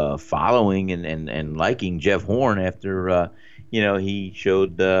following and liking Jeff Horn after, he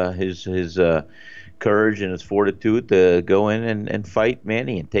showed his courage and his fortitude to go in and fight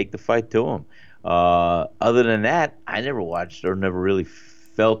Manny and take the fight to him. Other than that, I never watched or never really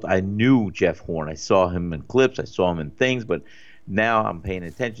felt I knew Jeff Horn. I saw him in clips, I saw him in things, but now I'm paying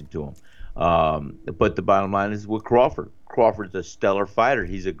attention to him. But the bottom line is with Crawford. Crawford's a stellar fighter.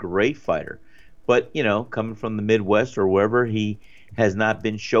 He's a great fighter. But, coming from the Midwest or wherever, he has not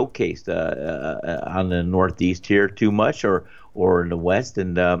been showcased on the Northeast here too much or in the West.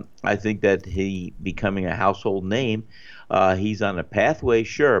 And I think that he becoming a household name, he's on a pathway,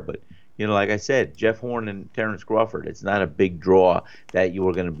 sure. But, like I said, Jeff Horn and Terrence Crawford, it's not a big draw that you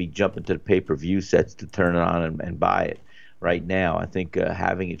are going to be jumping to the pay-per-view sets to turn it on and buy it right now. I think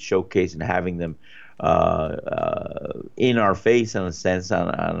having it showcased and having them in our face, in a sense, on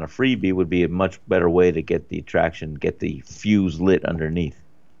a freebie would be a much better way to get the attraction, get the fuse lit underneath.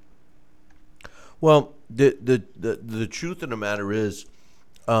 Well, the truth of the matter is,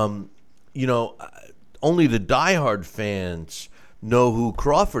 only the diehard fans know who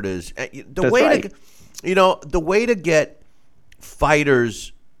Crawford is. The way to get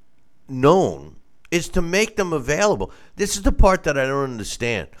fighters known is to make them available. This is the part that I don't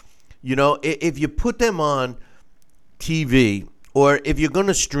understand. If you put them on TV or if you're going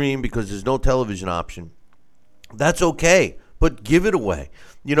to stream because there's no television option, that's okay. but give it away.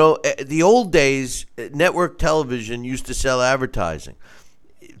 You know, the old days, network television used to sell advertising.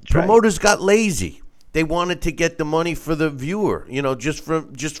 Promoters got lazy. They wanted to get the money for the viewer, you know, just for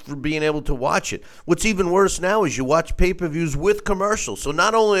being able to watch it. What's even worse now is you watch pay-per-views with commercials. So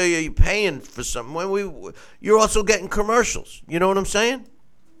not only are you paying for something, you're also getting commercials. You know what I'm saying?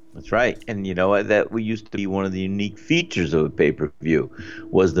 That's right. And you know what? That we used to be one of the unique features of a pay-per-view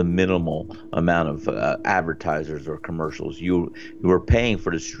was the minimal amount of advertisers or commercials. You were paying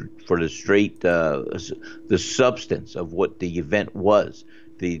for the straight the substance of what the event was,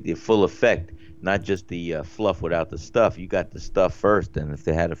 the full effect. Not just the fluff without the stuff. You got the stuff first, and if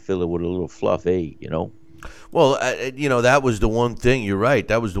they had to fill it with a little fluff, hey, you know. Well, you know, that was the one thing. You're right.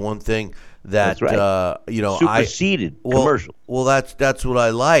 That was the one thing that That's right. You know, superseded commercial. Well, that's what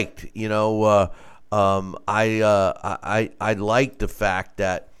I liked. You know, I liked the fact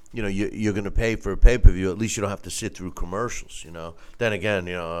that, you know, you're going to pay for a pay-per-view. At least you don't have to sit through commercials, you know. Then again,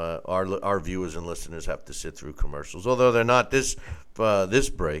 you know, our viewers and listeners have to sit through commercials, although they're not this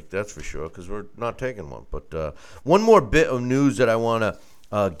break, that's for sure, because we're not taking one. But one more bit of news that I want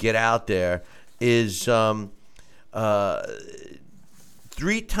to get out there is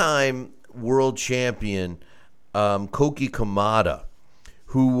three-time world champion Koki Kamada,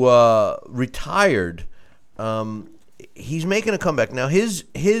 who retired. He's making a comeback now. His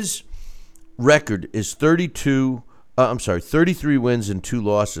record is 33 wins and 2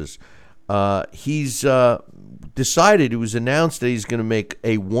 losses. He's decided, it was announced that he's going to make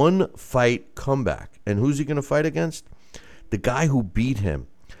a 1-fight comeback. And who's he going to fight against? The guy who beat him,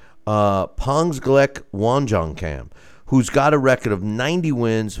 Pongsglek Wanjonkam, who's got a record of 90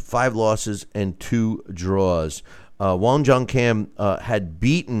 wins, 5 losses, and 2 draws. Wanjonkam had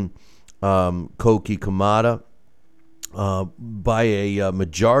beaten Koki Kamada by a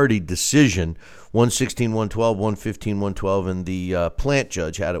majority decision, 116-112, 115-112, and the plant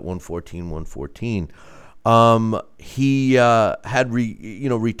judge had it 114-114. He had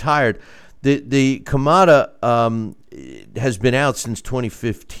retired. The Kamada has been out since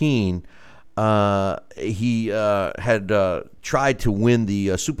 2015. He had tried to win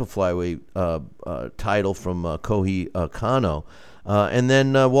the super flyweight title from Kohei Kano, and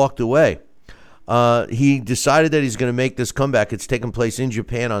then walked away. He decided that he's going to make this comeback. It's taking place in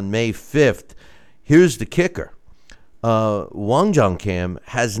Japan on May 5th. Here's the kicker. Wanjonkam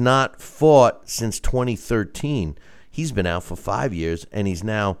has not fought since 2013. He's been out for 5 years, and he's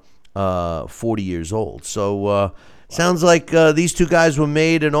now 40 years old. So sounds like these two guys were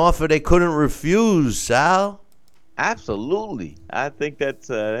made an offer they couldn't refuse, Sal. Absolutely. I think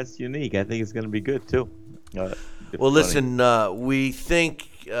that's unique. I think it's going to be good, too. Well, listen, we think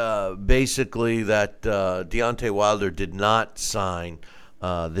basically that Deontay Wilder did not sign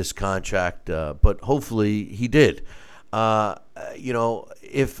this contract, but hopefully he did. You know,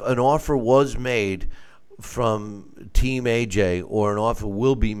 if an offer was made from Team AJ, or an offer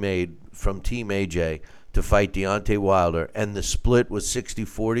will be made from Team AJ to fight Deontay Wilder, and the split was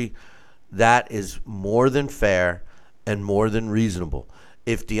 60-40, that is more than fair and more than reasonable.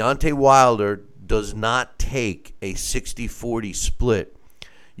 If Deontay Wilder does not take a 60-40 split,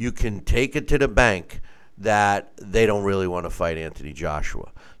 you can take it to the bank that they don't really want to fight Anthony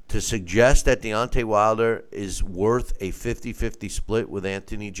Joshua. To suggest that Deontay Wilder is worth a 50-50 split with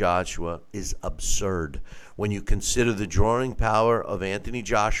Anthony Joshua is absurd when you consider the drawing power of Anthony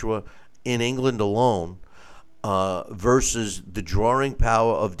Joshua in England alone versus the drawing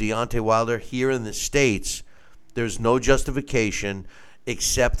power of Deontay Wilder here in the States. There's no justification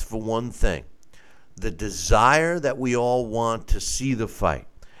except for one thing: the desire that we all want to see the fight.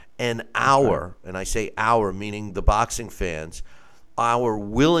 And and I say our, meaning the boxing fans, our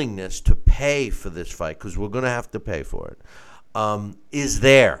willingness to pay for this fight, because we're going to have to pay for it, is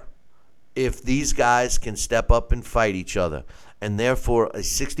there if these guys can step up and fight each other. And therefore, a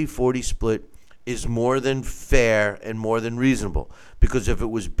 60-40 split is more than fair and more than reasonable. Because if it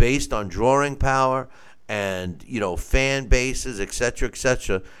was based on drawing power and, you know, fan bases, et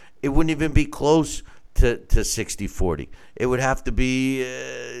cetera, it wouldn't even be close to 60-40. It would have to be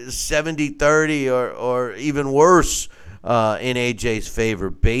 70-30 or even worse in AJ's favor,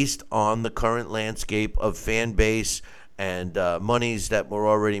 based on the current landscape of fan base and monies that were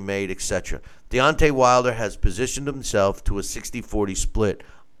already made, etc. Deontay Wilder has positioned himself to a 60-40 split.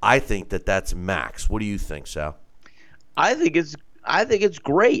 I think that's max. What do you think, Sal? I think it's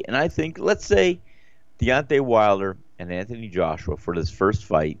great, and I think, let's say Deontay Wilder and Anthony Joshua for this first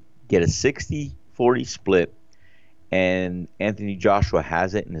fight get a 60-40 split, and Anthony Joshua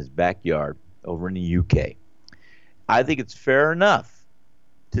has it in his backyard over in the UK. I think it's fair enough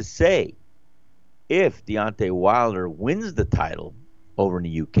to say if Deontay Wilder wins the title over in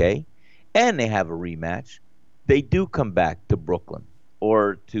the UK and they have a rematch, they do come back to Brooklyn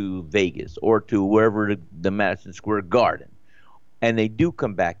or to Vegas or to wherever the Madison Square Garden. And they do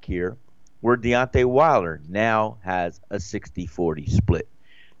come back here where Deontay Wilder now has a 60-40 split.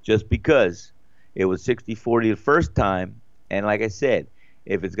 Just because it was 60-40 the first time, and like I said,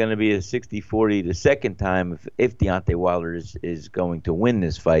 if it's going to be a 60-40 the second time, if Deontay Wilder is going to win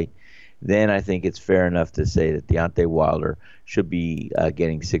this fight, then I think it's fair enough to say that Deontay Wilder should be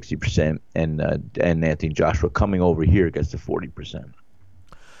getting 60% and Anthony Joshua coming over here gets the 40%.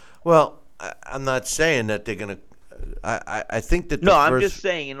 Well, I'm not saying that they're going to. I think that I'm just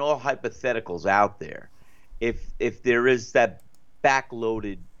saying in all hypotheticals out there, if there is that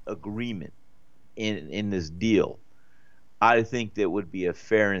backloaded agreement in this deal, I think that would be a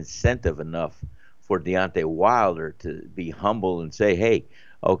fair incentive enough for Deontay Wilder to be humble and say, hey,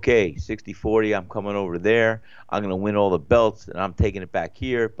 okay, 60-40, I'm coming over there. I'm going to win all the belts, and I'm taking it back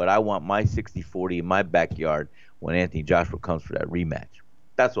here, but I want my 60-40 in my backyard when Anthony Joshua comes for that rematch.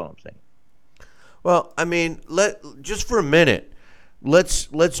 That's what I'm saying. Well, I mean, just for a minute, let's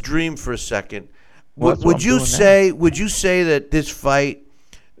dream for a second. Would you say that this fight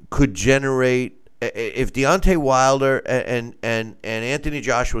could generate, if Deontay Wilder and Anthony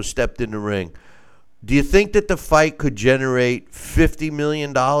Joshua stepped in the ring, do you think that the fight could generate $50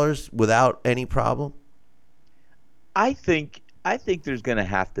 million without any problem? I think there's going to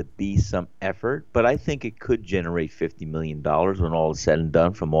have to be some effort, but I think it could generate $50 million when all is said and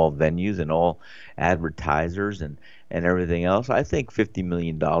done from all venues and all advertisers and everything else. I think $50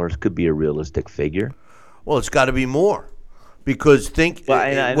 million could be a realistic figure. Well, it's got to be more, because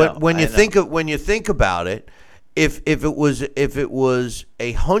when you think about it, if it was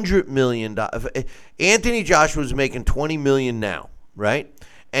 $100 million, Anthony Joshua is making $20 million now, right?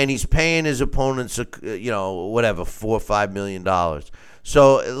 And he's paying his opponents, whatever, $4 or $5 million.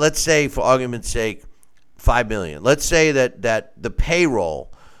 So let's say, for argument's sake, $5 million. Let's say that the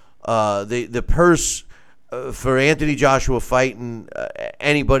payroll, the purse for Anthony Joshua fighting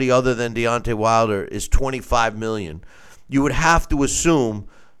anybody other than Deontay Wilder is $25 million. You would have to assume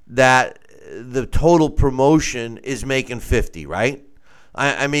that the total promotion is making 50, right?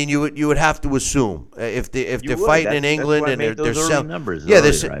 I mean, you would have to assume if they're fighting in England and they're selling numbers. Yeah,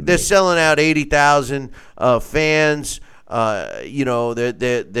 they're selling out 80,000 fans. They're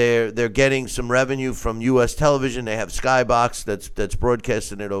getting some revenue from U.S. television. They have Skybox that's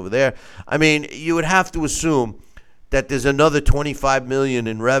broadcasting it over there. I mean, you would have to assume that there's another $25 million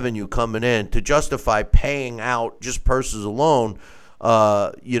in revenue coming in to justify paying out just purses alone.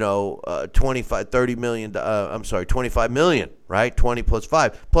 $25 million, right? 20 plus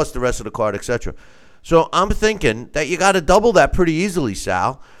 5, plus the rest of the card, etc. So I'm thinking that you got to double that pretty easily,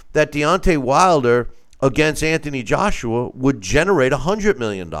 Sal, that Deontay Wilder against Anthony Joshua would generate $100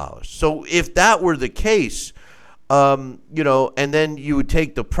 million. So if that were the case, and then you would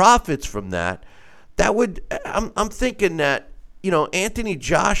take the profits from that would, I'm thinking that, Anthony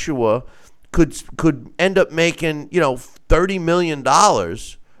Joshua could end up making, $30 million,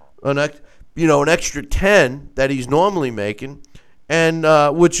 an extra 10 that he's normally making, and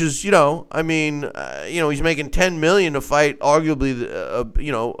which is, he's making $10 million to fight arguably, a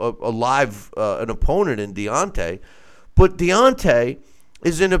live an opponent in Deontay, but Deontay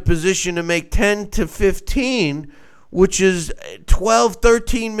is in a position to make 10 to 15, which is $12,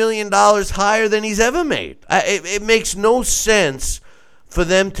 $13 million higher than he's ever made. It makes no sense for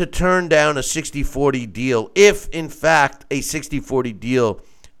them to turn down a 60-40 deal if, in fact, a 60-40 deal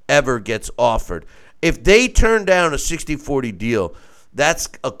ever gets offered. If they turn down a 60-40 deal, that's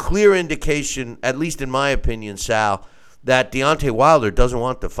a clear indication, at least in my opinion, Sal, that Deontay Wilder doesn't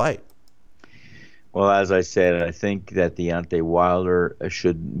want to fight. Well, as I said, I think that Deontay Wilder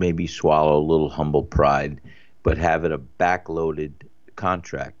should maybe swallow a little humble pride, but have it a backloaded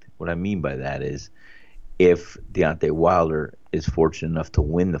contract. What I mean by that is, if Deontay Wilder is fortunate enough to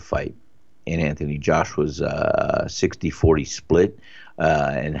win the fight in Anthony Joshua's 60-40 split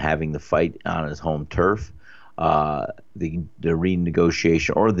and having the fight on his home turf, the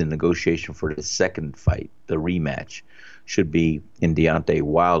renegotiation or the negotiation for the second fight, the rematch, should be in Deontay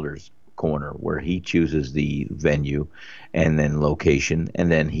Wilder's corner, where he chooses the venue and then location,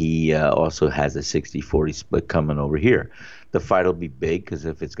 and then he also has a 60-40 split coming over here. The fight will be big because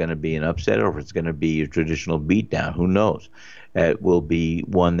if it's going to be an upset or if it's going to be a traditional beatdown, who knows? It will be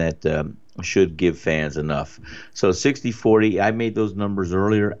one that should give fans enough. So 60-40, I made those numbers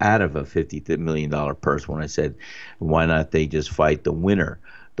earlier out of a $50 million purse when I said, why not they just fight the winner?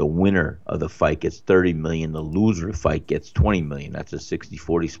 The winner of the fight gets $30 million. The loser of the fight gets $20 million. That's a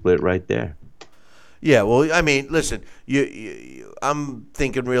 60-40 split right there. Yeah, well, I mean, listen, I'm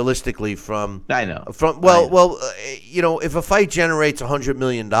thinking realistically from. I know. If a fight generates $100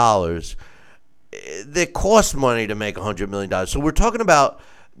 million, it costs money to make $100 million. So we're talking about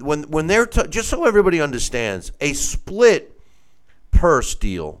when they're just so everybody understands, a split purse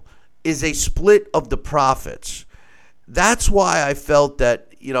deal is a split of the profits. That's why I felt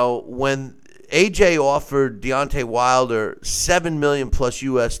that when AJ offered Deontay Wilder $7 million plus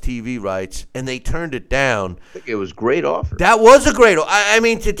U.S. TV rights, and they turned it down. I think it was a great offer. That was a great offer. I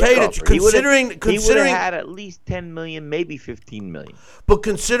mean, to tell you, considering he would have had at least $10 million, maybe $15 million. But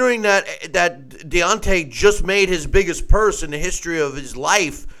considering that Deontay just made his biggest purse in the history of his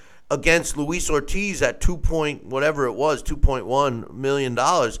life against Luis Ortiz at $2.1 million,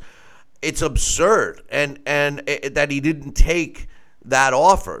 it's absurd, and that he didn't take that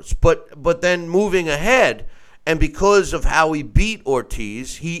offers. But then moving ahead, and because of how he beat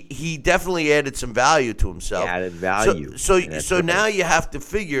Ortiz, he definitely added some value to himself. He added value. So now you have to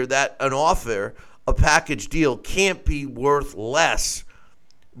figure that an offer, a package deal, can't be worth less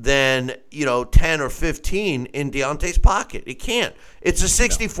than 10 or 15 in Deontay's pocket. It can't. It's a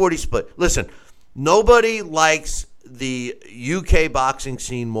 60-40 split. Listen, nobody likes the UK boxing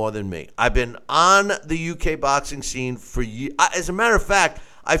scene more than me. I've been on the UK boxing scene for years. As a matter of fact,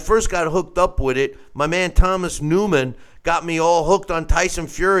 I first got hooked up with it. My man Thomas Newman got me all hooked on Tyson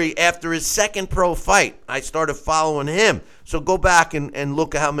Fury after his second pro fight. I started following him. So go back and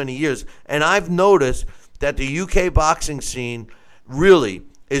look at how many years. And I've noticed that the UK boxing scene really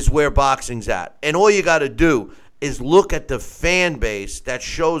is where boxing's at. And all you got to do is look at the fan base that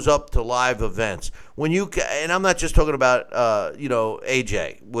shows up to live events. And I'm not just talking about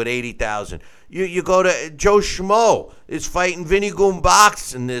AJ with 80,000. You go to Joe Schmo is fighting Vinny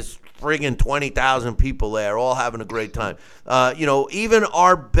Goombox, and there's friggin' 20,000 people there, all having a great time. Even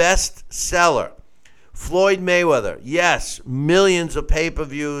our best seller, Floyd Mayweather, yes, millions of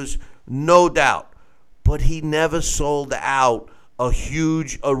pay-per-views, no doubt, but he never sold out a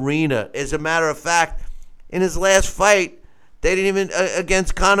huge arena. As a matter of fact, in his last fight, they didn't even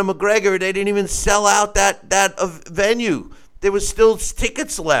against Conor McGregor. They didn't even sell out that venue. There was still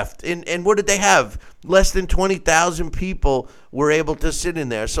tickets left, and what did they have? Less than 20,000 people were able to sit in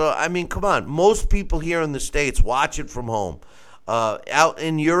there. So I mean, come on. Most people here in the States watch it from home. Out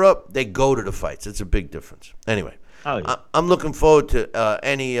in Europe, they go to the fights. It's a big difference. Anyway, I'm looking forward to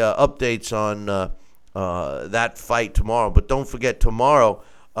any updates on that fight tomorrow. But don't forget, tomorrow.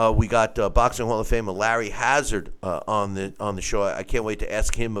 We got Boxing Hall of Famer Larry Hazard on the show. I can't wait to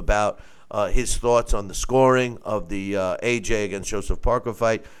ask him about his thoughts on the scoring of the AJ against Joseph Parker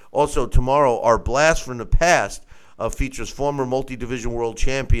fight. Also, tomorrow, our Blast from the Past features former multi-division world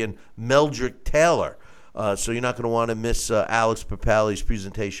champion Meldrick Taylor. So you're not going to want to miss Alex Papali's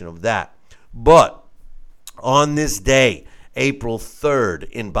presentation of that. But on this day, April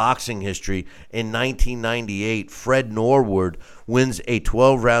 3rd, in boxing history, in 1998, Fred Norwood wins a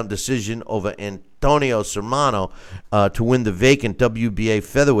 12-round decision over Antonio Serrano to win the vacant WBA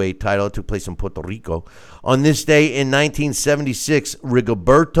featherweight title. It took place in Puerto Rico. On this day in 1976,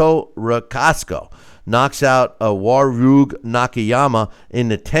 Rigoberto Ricasco knocks out Warug Nakayama in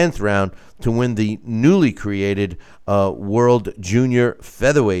the 10th round to win the newly created World Junior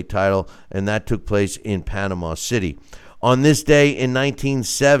Featherweight title, and that took place in Panama City. On this day in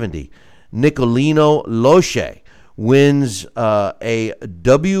 1970, Nicolino Loche wins a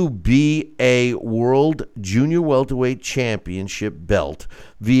WBA World Junior Welterweight Championship belt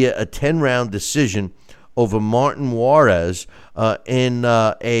via a 10-round decision over Martin Juarez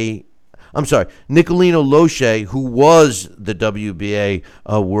Nicolino Loche, who was the WBA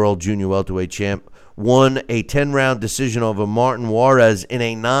World Junior Welterweight Champ, won a 10-round decision over Martin Juarez in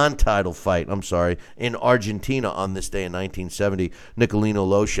a non-title fight, in Argentina on this day in 1970. Nicolino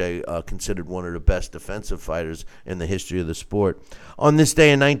Loche, considered one of the best defensive fighters in the history of the sport. On this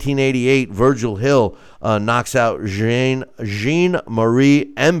day in 1988, Virgil Hill knocks out Jean-Marie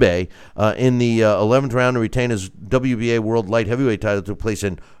Embe in the 11th round to retain his WBA World Light Heavyweight title. Took place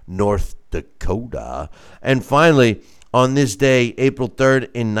in North Dakota. And finally, on this day, April 3rd,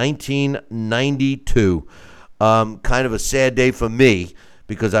 in 1992, kind of a sad day for me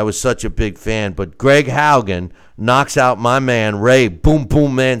because I was such a big fan, but Greg Haugen knocks out my man, Ray Boom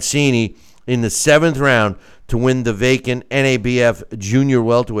Boom Mancini, in the 7th round to win the vacant NABF Junior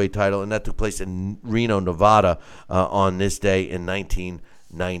Welterweight title, and that took place in Reno, Nevada, on this day in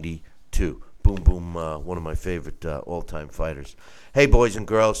 1992. Boom Boom, one of my favorite all-time fighters. Hey, boys and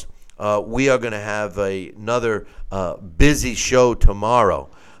girls. We are going to have another busy show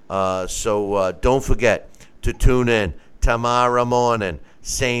tomorrow. So don't forget to tune in tomorrow morning,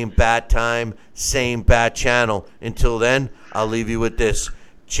 same bat time, same bat channel. Until then, I'll leave you with this.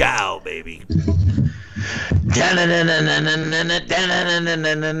 Ciao, baby.